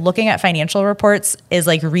saying, looking at financial reports is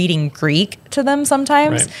like reading Greek to them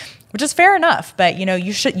sometimes. Right. Which is fair enough, but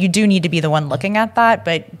you do need to be the one looking at that,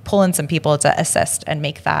 but pull in some people to assist and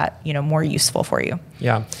make that more useful for you.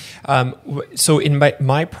 Yeah. So in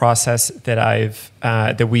my process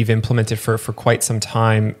that we've implemented for quite some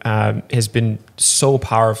time has been so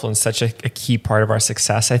powerful and such a key part of our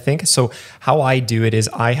success, I think. So how I do it is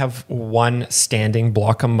I have one standing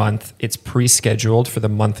block a month. It's pre-scheduled for the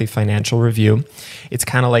monthly financial review. It's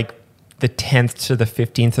kind of like the 10th to the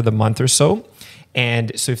 15th of the month or so.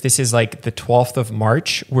 And so if this is like the 12th of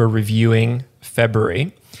March, we're reviewing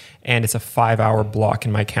February, and it's a 5-hour block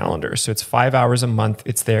in my calendar. So it's 5 hours a month.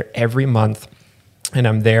 It's there every month. and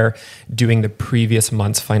I'm there doing the previous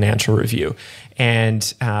month's financial review.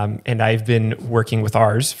 And I've been working with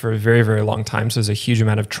ours for a very, very long time. So there's a huge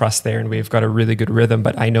amount of trust there, and we've got a really good rhythm.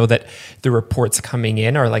 But I know that the reports coming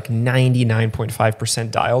in are like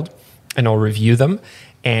 99.5% dialed, and I'll review them.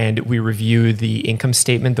 And we review the income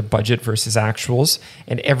statement, the budget versus actuals.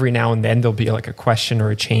 And every now and then there'll be like a question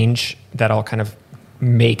or a change that I'll kind of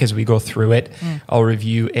make as we go through it. I'll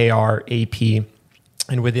review AR, AP.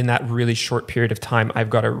 And within that really short period of time, I've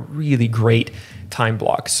got a really great time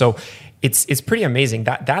block. So it's pretty amazing.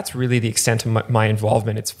 That's really the extent of my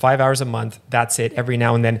involvement. It's 5 hours a month. That's it. Every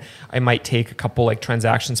now and then I might take a couple like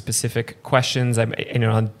transaction specific questions.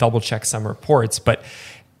 I'll double check some reports, but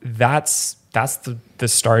that's the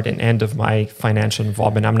start and end of my financial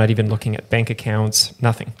involvement. I'm not even looking at bank accounts,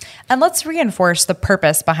 nothing. And let's reinforce the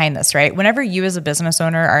purpose behind this, right? Whenever you as a business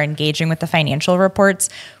owner are engaging with the financial reports,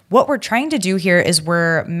 what we're trying to do here is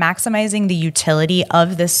we're maximizing the utility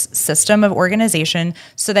of this system of organization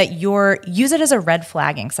so that use it as a red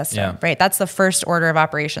flagging system, right? That's the first order of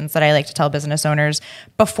operations that I like to tell business owners.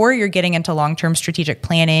 Before you're getting into long-term strategic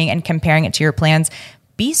planning and comparing it to your plans,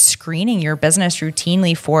 be screening your business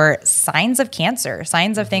routinely for signs of cancer,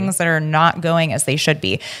 signs of things that are not going as they should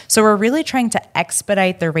be. So we're really trying to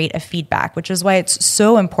expedite the rate of feedback, which is why it's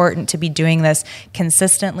so important to be doing this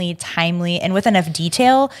consistently, timely, and with enough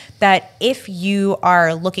detail that if you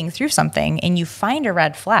are looking through something and you find a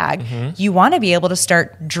red flag, you want to be able to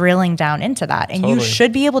start drilling down into that. And you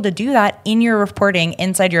should be able to do that in your reporting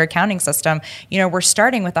inside your accounting system. We're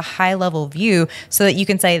starting with a high level view so that you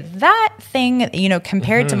can say that thing,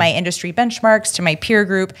 compared to my industry benchmarks, to my peer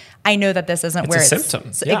group, I know that this isn't where it's a symptom.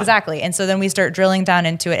 Exactly. And so then we start drilling down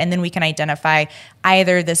into it, and then we can identify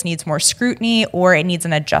either this needs more scrutiny or it needs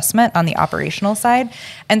an adjustment on the operational side.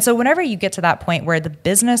 And so whenever you get to that point where the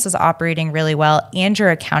business is operating really well and your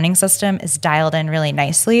accounting system is dialed in really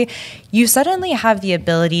nicely, you suddenly have the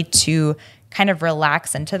ability to kind of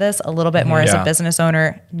relax into this a little bit more as a business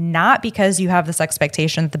owner, not because you have this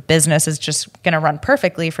expectation that the business is just going to run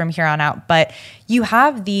perfectly from here on out, but you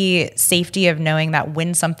have the safety of knowing that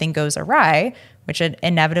when something goes awry, which it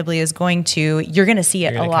inevitably is going to, you're going to see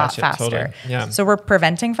it a lot faster. Totally. Yeah. So we're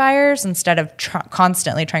preventing fires instead of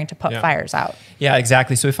constantly trying to put fires out. Yeah,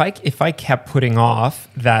 exactly. So if I kept putting off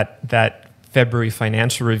that February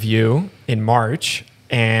financial review in March,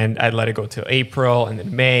 and I'd let it go till April and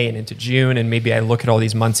then May and into June. And maybe I look at all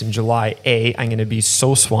these months in July. I'm going to be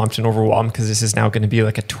so swamped and overwhelmed because this is now going to be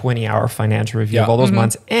like a 20-hour financial review of all those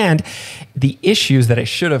months. And the issues that I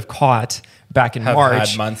should have caught back in March have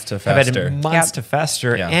had months to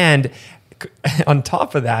fester. Yeah. And on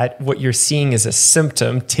top of that, what you're seeing is a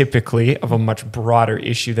symptom typically of a much broader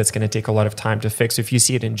issue that's going to take a lot of time to fix. So if you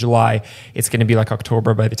see it in July, it's going to be like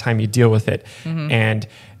October by the time you deal with it. And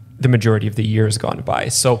the majority of the year has gone by.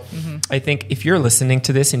 So I think if you're listening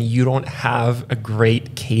to this and you don't have a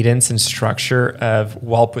great cadence and structure of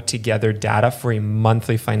well put together data for a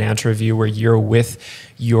monthly financial review where you're with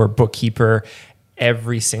your bookkeeper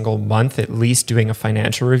every single month, at least doing a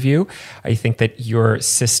financial review, I think that your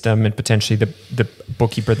system and potentially the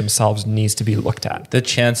bookkeeper themselves needs to be looked at. The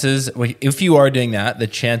chances, if you are doing that, the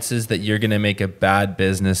chances that you're going to make a bad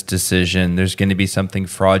business decision, there's going to be something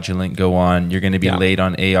fraudulent go on, you're going to be late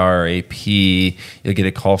on AR or AP, you'll get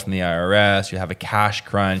a call from the IRS, you'll have a cash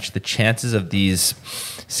crunch, the chances of these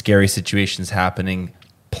scary situations happening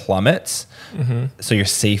plummets. So you're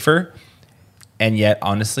safer. And yet,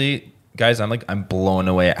 honestly, guys, I'm blown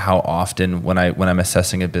away at how often when I'm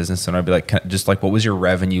assessing a business, and I'd be like, what was your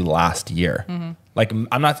revenue last year? Like,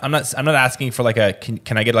 I'm not asking for like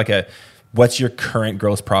can I get like what's your current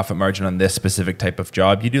gross profit margin on this specific type of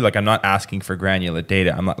job you do? Like, I'm not asking for granular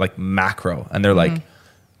data. I'm not like macro, and they're like,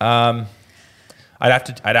 I'd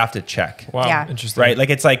have to check. Wow, Yeah. Interesting, right? Like,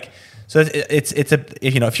 it's like. So it's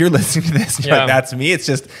if you're listening to this, you're like, that's me. It's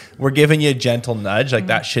just, we're giving you a gentle nudge. Like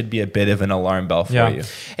that should be a bit of an alarm bell for you.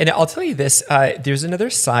 And I'll tell you this, there's another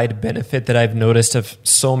side benefit that I've noticed of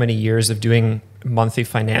so many years of doing monthly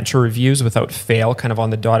financial reviews without fail, kind of on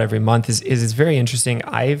the dot every month is it's very interesting.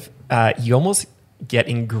 You almost get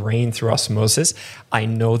ingrained through osmosis. I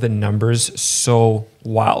know the numbers so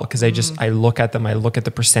well because I look at them. I look at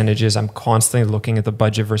the percentages. I'm constantly looking at the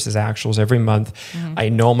budget versus actuals every month. I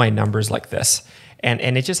know my numbers like this. And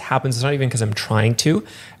it just happens. It's not even because I'm trying to.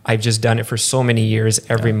 I've just done it for so many years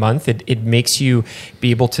every month. It makes you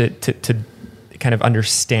be able to kind of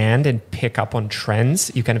understand and pick up on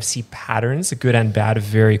trends. You kind of see patterns, good and bad,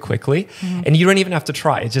 very quickly. And you don't even have to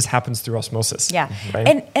try. It just happens through osmosis. Yeah.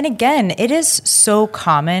 Right? And again, it is so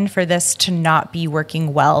common for this to not be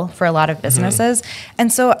working well for a lot of businesses.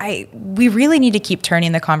 And so we really need to keep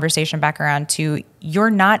turning the conversation back around to,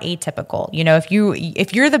 you're not atypical.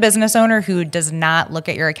 If you're the business owner who does not look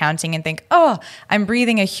at your accounting and think, oh, I'm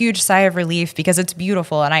breathing a huge sigh of relief because it's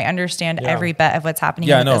beautiful and I understand every bit of what's happening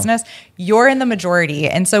in the business, you're in the majority.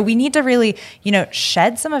 And so we need to really,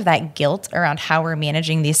 shed some of that guilt around how we're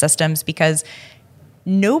managing these systems, because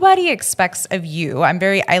nobody expects of you.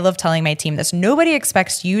 I love telling my team this. Nobody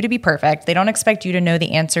expects you to be perfect. They don't expect you to know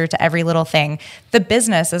the answer to every little thing. The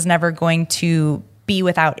business is never going to be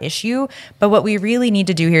without issue. But what we really need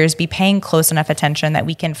to do here is be paying close enough attention that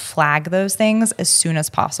we can flag those things as soon as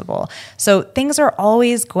possible. So things are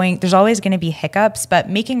there's always going to be hiccups, but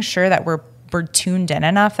making sure that we're tuned in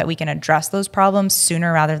enough that we can address those problems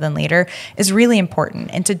sooner rather than later is really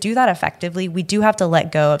important. And to do that effectively, we do have to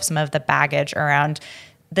let go of some of the baggage around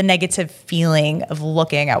the negative feeling of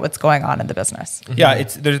looking at what's going on in the business. Yeah,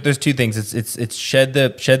 there's two things. It's shed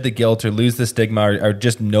the guilt or lose the stigma or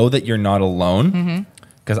just know that you're not alone.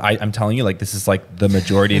 Because I'm telling you, like, this is like the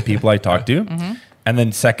majority of people I talk to. And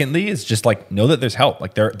then secondly, is just like know that there's help.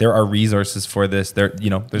 Like there are resources for this. There's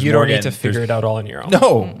you don't need to figure it out all on your own.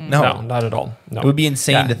 No, not at all. No, it would be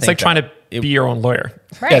insane to think. It's like trying to be your own lawyer.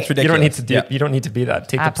 Right. Yeah, it's ridiculous. You don't need to be that.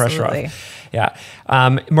 Take Absolutely. the pressure off.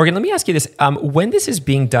 Yeah, Morgan, let me ask you this: when this is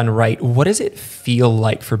being done right, what does it feel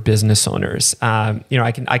like for business owners?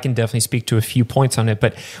 I can definitely speak to a few points on it,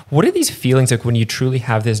 but what are these feelings like when you truly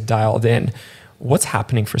have this dialed in? What's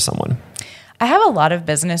happening for someone? I have a lot of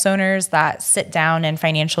business owners that sit down in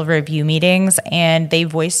financial review meetings and they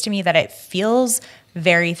voice to me that it feels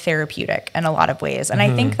very therapeutic in a lot of ways. And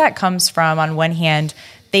I think that comes from, on one hand,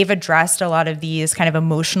 they've addressed a lot of these kind of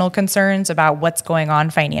emotional concerns about what's going on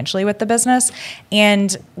financially with the business.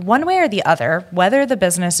 And one way or the other, whether the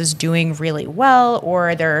business is doing really well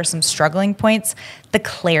or there are some struggling points, the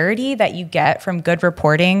clarity that you get from good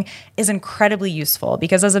reporting is incredibly useful,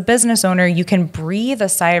 because as a business owner, you can breathe a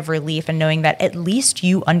sigh of relief in knowing that at least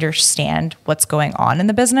you understand what's going on in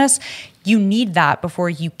the business. You need that before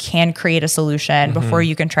you can create a solution, before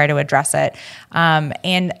you can try to address it.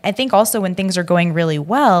 And I think also when things are going really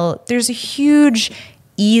well, there's a huge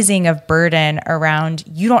easing of burden around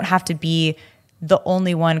you don't have to be the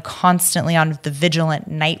only one constantly on the vigilant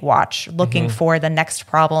night watch looking for the next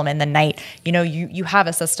problem in the night. You have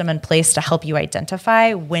a system in place to help you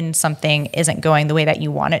identify when something isn't going the way that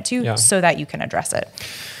you want it to, so that you can address it.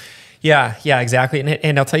 Yeah, exactly.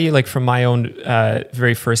 And I'll tell you, like, from my own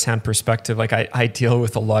very firsthand perspective, like I deal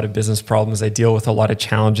with a lot of business problems. I deal with a lot of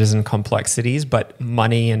challenges and complexities, but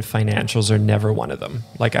money and financials are never one of them.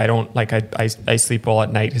 Like I sleep well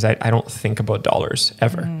at night because I don't think about dollars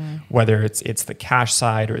ever, whether it's the cash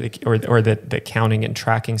side or the accounting and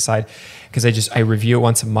tracking side, because I review it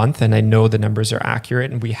once a month and I know the numbers are accurate.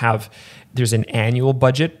 And there's an annual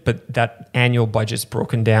budget, but that annual budget's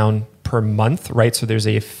broken down per month, right? So there's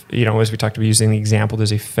as we talked about using the example,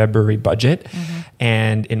 there's a February budget.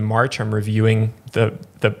 And in March, I'm reviewing the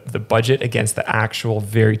budget against the actual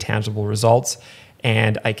very tangible results.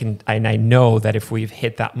 And I know that if we've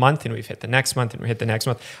hit that month and we've hit the next month and we hit the next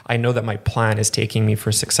month, I know that my plan is taking me for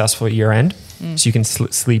a successful year end. So you can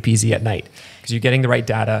sleep easy at night because you're getting the right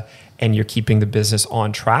data and you're keeping the business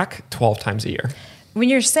on track 12 times a year. When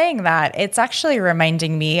you're saying that, it's actually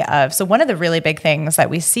reminding me of, so one of the really big things that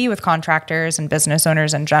we see with contractors and business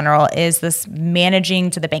owners in general is this managing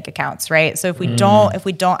to the bank accounts, right? So if we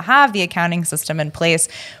don't have the accounting system in place,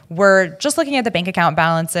 we're just looking at the bank account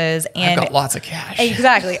balances and I've got lots of cash.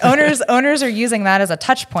 Exactly. Owners are using that as a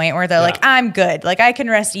touch point where they're like, I'm good. Like I can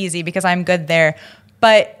rest easy because I'm good there.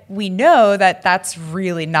 But we know that that's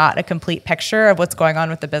really not a complete picture of what's going on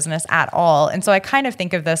with the business at all. And so I kind of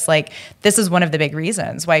think of this like, this is one of the big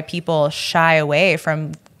reasons why people shy away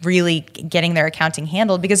from really getting their accounting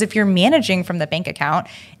handled, because if you're managing from the bank account,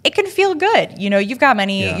 it can feel good. You've got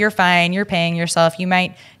money, you're fine, you're paying yourself. You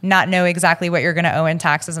might not know exactly what you're going to owe in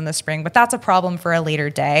taxes in the spring, but that's a problem for a later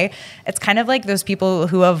day. It's kind of like those people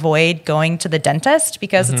who avoid going to the dentist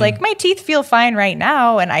because it's like, my teeth feel fine right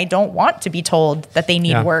now and I don't want to be told that they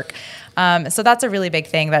need work. So that's a really big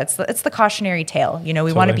thing. It's the cautionary tale.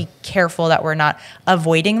 We want to be careful that we're not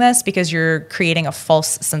avoiding this because you're creating a false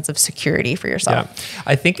sense of security for yourself. Yeah.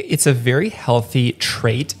 I think it's a very healthy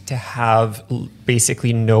trait to have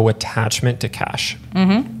basically no attachment to cash.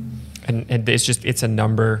 And it's a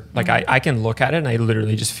number. Like I can look at it and I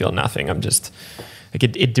literally just feel nothing. I'm just like,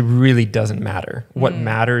 it really doesn't matter. What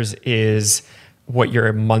matters is what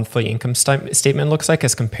your monthly income statement looks like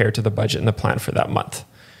as compared to the budget and the plan for that month.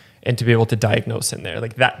 And to be able to diagnose in there,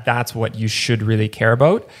 like that's what you should really care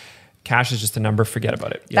about. Cash is just a number. Forget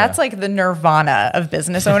about it. That's like the nirvana of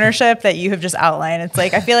business ownership that you have just outlined. It's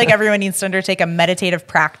like, I feel like everyone needs to undertake a meditative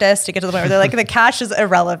practice to get to the point where they're like, the cash is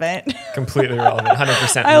irrelevant. Completely irrelevant.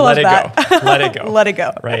 100%. I love Let that. it go. Let it go. Let it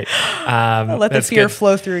go. Right. Let the fear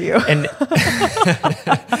flow through you. And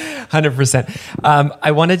 100%.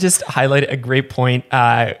 I want to just highlight a great point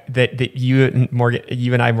that you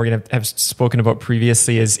and I, Morgan, have spoken about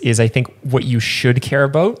previously is I think what you should care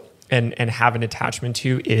about and have an attachment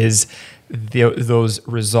to is those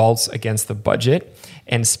results against the budget,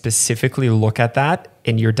 and specifically look at that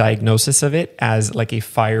in your diagnosis of it as like a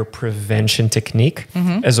fire prevention technique,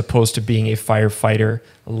 as opposed to being a firefighter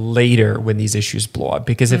later when these issues blow up.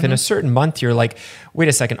 Because if in a certain month you're like, wait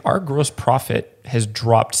a second, our gross profit has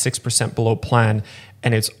dropped 6% below plan,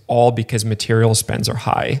 and it's all because material spends are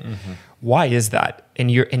high. Why is that?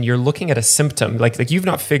 And you're looking at a symptom, like you've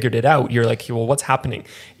not figured it out. You're like, well, what's happening?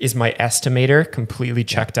 Is my estimator completely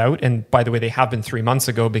checked out? And by the way, they have been 3 months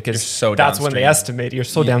ago, because that's when they estimate. You're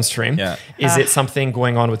so downstream. Yeah. Is it something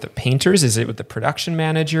going on with the painters? Is it with the production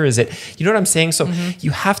manager? Is it, you know what I'm saying? So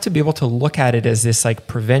you have to be able to look at it as this like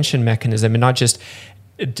prevention mechanism, and not just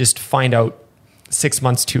find out 6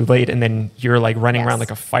 months too late, and then you're like running around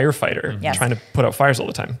like a firefighter trying to put out fires all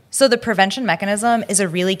the time. So the prevention mechanism is a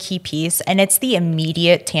really key piece, and it's the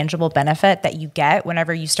immediate tangible benefit that you get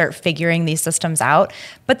whenever you start figuring these systems out.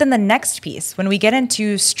 But then the next piece, when we get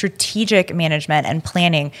into strategic management and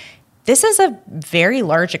planning, this is a very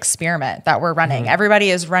large experiment that we're running. Everybody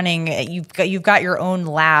is running. You've got your own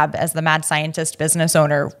lab as the mad scientist business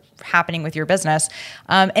owner happening with your business.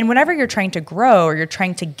 And whenever you're trying to grow or you're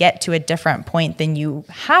trying to get to a different point than you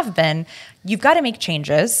have been, you've got to make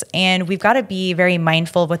changes, and we've got to be very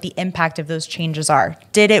mindful of what the impact of those changes are.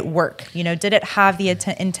 Did it work? Did it have the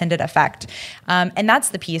intended effect? And that's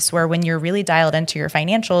the piece where when you're really dialed into your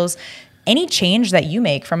financials, any change that you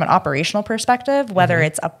make from an operational perspective, whether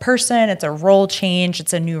it's a person, it's a role change,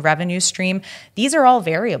 it's a new revenue stream, these are all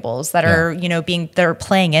variables that are, they're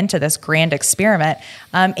playing into this grand experiment.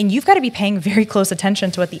 And you've got to be paying very close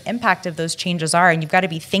attention to what the impact of those changes are. And you've got to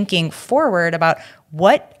be thinking forward about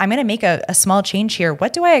what I'm going to make a small change here.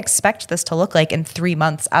 What do I expect this to look like in 3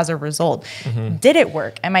 months as a result? Did it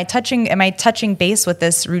work? Am I touching base with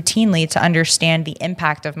this routinely to understand the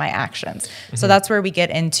impact of my actions? So that's where we get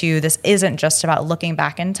into, this isn't just about looking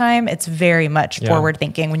back in time. It's very much forward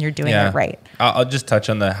thinking when you're doing it right. I'll just touch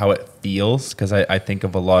on how it feels, because I think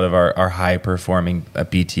of a lot of our high performing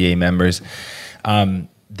BTA members.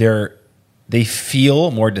 They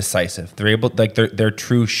feel more decisive. They're able, like they're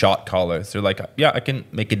true shot callers. They're like, I can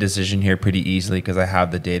make a decision here pretty easily because I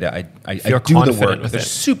have the data. I do the work. They're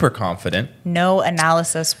super confident. No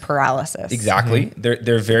analysis paralysis. Exactly.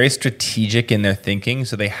 They're very strategic in their thinking.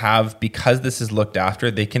 So they have, because this is looked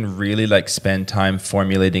after, they can really like spend time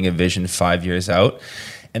formulating a vision 5 years out.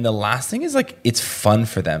 And the last thing is like, it's fun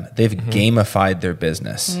for them. They've gamified their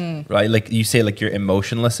business, right? Like you say, like you're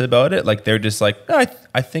emotionless about it. Like they're just like, I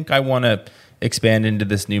think I want to expand into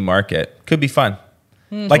this new market. Could be fun.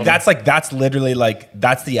 That's literally like,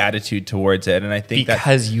 that's the attitude towards it. And I think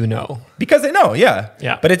because they know.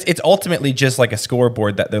 Yeah. But it's ultimately just like a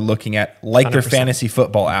scoreboard that they're looking at, like 100%. Their fantasy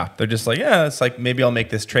football app. They're just like, it's like, maybe I'll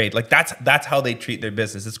make this trade. Like that's how they treat their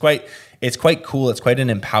business. It's quite cool. It's quite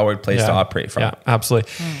an empowered place to operate from. Yeah,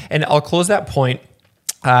 absolutely. And I'll close that point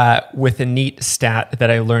with a neat stat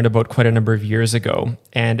that I learned about quite a number of years ago.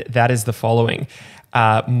 And that is the following.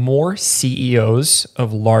 More CEOs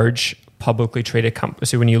of large publicly traded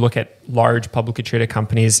companies. So when you look at large publicly traded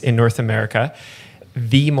companies in North America,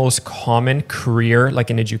 the most common career,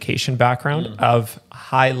 like an education background of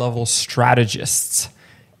high-level strategists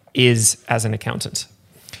is as an accountant,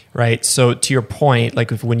 right? So to your point,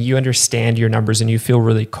 like when you understand your numbers and you feel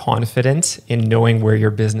really confident in knowing where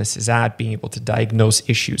your business is at, being able to diagnose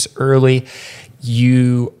issues early,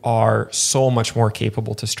 you are so much more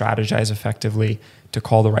capable to strategize effectively, to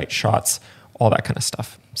call the right shots, all that kind of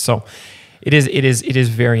stuff. So it is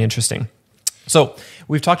very interesting. So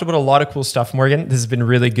we've talked about a lot of cool stuff, Morgan. This has been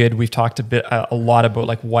really good. We've talked a lot about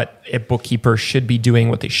like what a bookkeeper should be doing,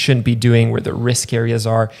 what they shouldn't be doing, where the risk areas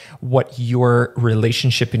are, what your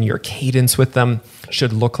relationship and your cadence with them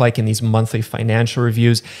should look like in these monthly financial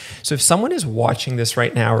reviews. So if someone is watching this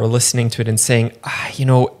right now or listening to it and saying, I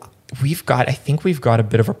think we've got a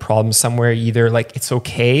bit of a problem somewhere, either like it's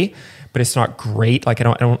okay, but it's not great. Like I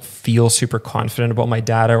don't feel super confident about my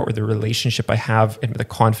data or the relationship I have and the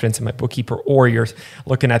confidence in my bookkeeper, or you're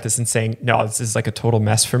looking at this and saying, no, this is like a total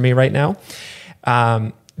mess for me right now.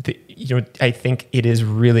 I think it is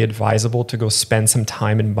really advisable to go spend some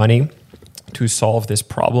time and money to solve this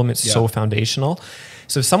problem. It's so foundational.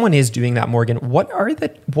 So if someone is doing that, Morgan, what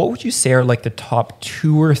would you say are like the top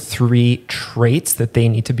 2 or 3 traits that they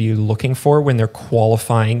need to be looking for when they're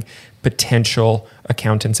qualifying potential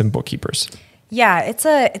accountants and bookkeepers? Yeah, it's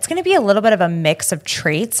going to be a little bit of a mix of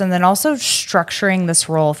traits and then also structuring this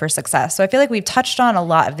role for success. So I feel like we've touched on a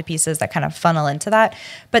lot of the pieces that kind of funnel into that.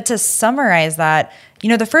 But to summarize that,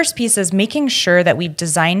 the first piece is making sure that we've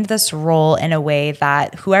designed this role in a way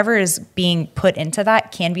that whoever is being put into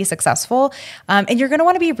that can be successful. And you're going to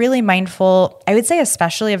want to be really mindful, I would say,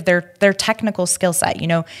 especially of their technical skill set.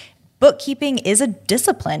 Bookkeeping is a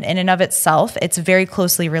discipline in and of itself. It's very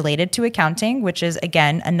closely related to accounting, which is,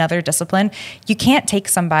 again, another discipline. You can't take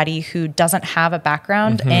somebody who doesn't have a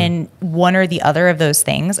background in one or the other of those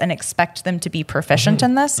things and expect them to be proficient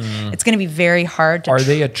in this. It's going to be very hard to... Are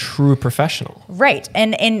they a true professional? Right.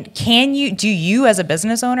 And do you as a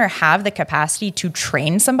business owner have the capacity to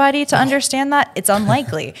train somebody to understand that? It's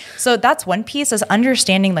unlikely. So that's one piece, is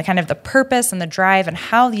understanding the kind of the purpose and the drive and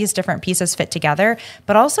how these different pieces fit together,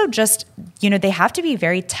 but also just, they have to be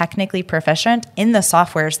very technically proficient in the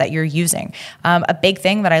softwares that you're using. A big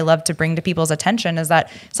thing that I love to bring to people's attention is that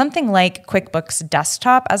something like QuickBooks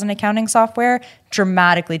Desktop as an accounting software,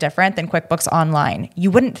 dramatically different than QuickBooks Online.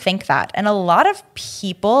 You wouldn't think that. And a lot of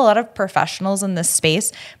people, a lot of professionals in this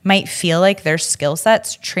space might feel like their skill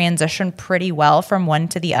sets transition pretty well from one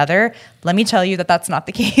to the other. Let me tell you that that's not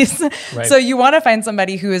the case. Right. So you want to find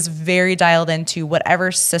somebody who is very dialed into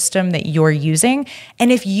whatever system that you're using.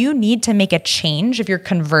 And if you need to make a change, if you're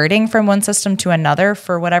converting from one system to another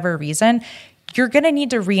for whatever reason, you're going to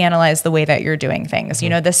need to reanalyze the way that you're doing things.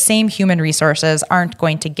 The same human resources aren't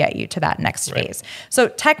going to get you to that next phase. So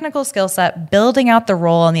technical skill set, building out the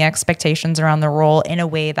role and the expectations around the role in a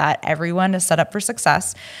way that everyone is set up for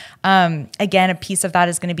success. Again, a piece of that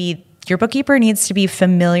is going to be your bookkeeper needs to be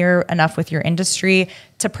familiar enough with your industry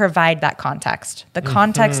to provide that context. The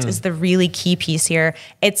context is the really key piece here.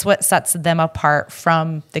 It's what sets them apart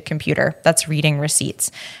from the computer that's reading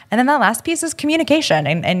receipts. And then that last piece is communication.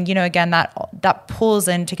 And again, that pulls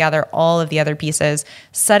in together all of the other pieces,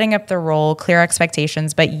 setting up the role, clear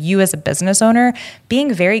expectations, but you as a business owner,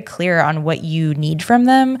 being very clear on what you need from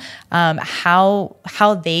them,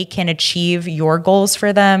 how they can achieve your goals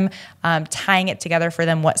for them, tying it together for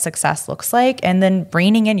them, what success looks like, and then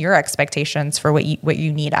reining in your expectations for what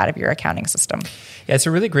you need out of your accounting system. Yeah, it's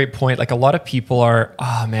a really great point. Like, a lot of people are,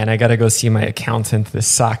 oh man, I got to go see my accountant. This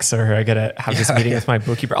sucks. Or I got to have this meeting with my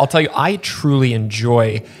bookkeeper. I'll tell you, I truly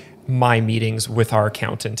enjoy my meetings with our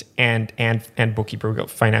accountant and bookkeeper,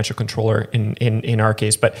 financial controller in our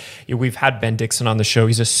case. But we've had Ben Dixon on the show.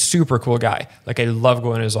 He's a super cool guy. Like, I love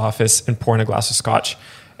going to his office and pouring a glass of scotch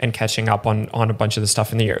and catching up on a bunch of the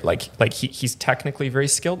stuff in the year. Like he's technically very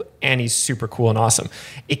skilled and he's super cool and awesome.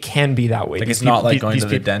 It can be that way. Like, it's not like going to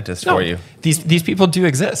the dentist for you. These people do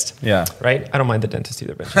exist. Yeah. Right? I don't mind the dentist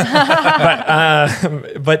either,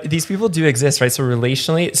 but these people do exist, right? So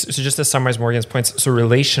relationally, so just to summarize Morgan's points, so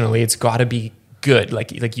relationally, it's got to be good.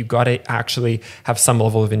 Like you got to actually have some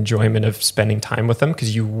level of enjoyment of spending time with them,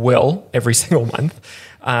 because you will every single month.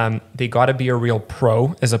 They got to be a real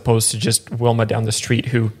pro, as opposed to just Wilma down the street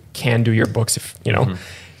who can do your books if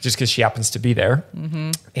just because she happens to be there.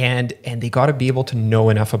 And they got to be able to know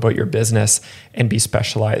enough about your business and be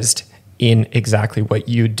specialized in exactly what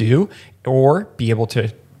you do, or be able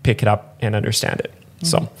to pick it up and understand it.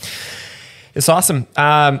 So it's awesome.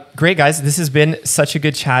 Great, guys. This has been such a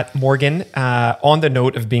good chat. Morgan, on the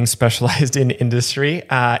note of being specialized in industry,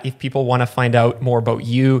 if people want to find out more about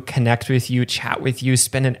you, connect with you, chat with you,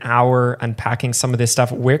 spend an hour unpacking some of this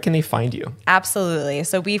stuff, where can they find you? Absolutely.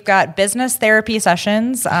 So we've got business therapy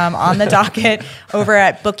sessions on the docket over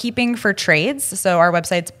at Bookkeeping for Trades. So our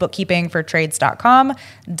website's bookkeepingfortrades.com,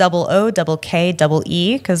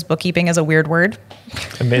 OOKEE, because bookkeeping is a weird word.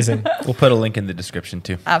 Amazing. We'll put a link in the description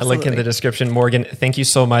too. Absolutely. A link in the description. Morgan, thank you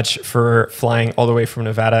so much for flying all the way from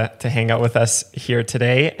Nevada to hang out with us here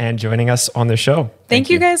today and joining us on the show. Thank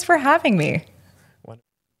you guys for having me.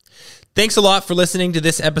 Thanks a lot for listening to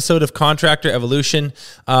this episode of Contractor Evolution.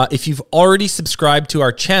 If you've already subscribed to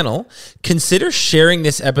our channel, consider sharing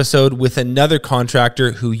this episode with another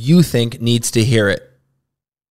contractor who you think needs to hear it.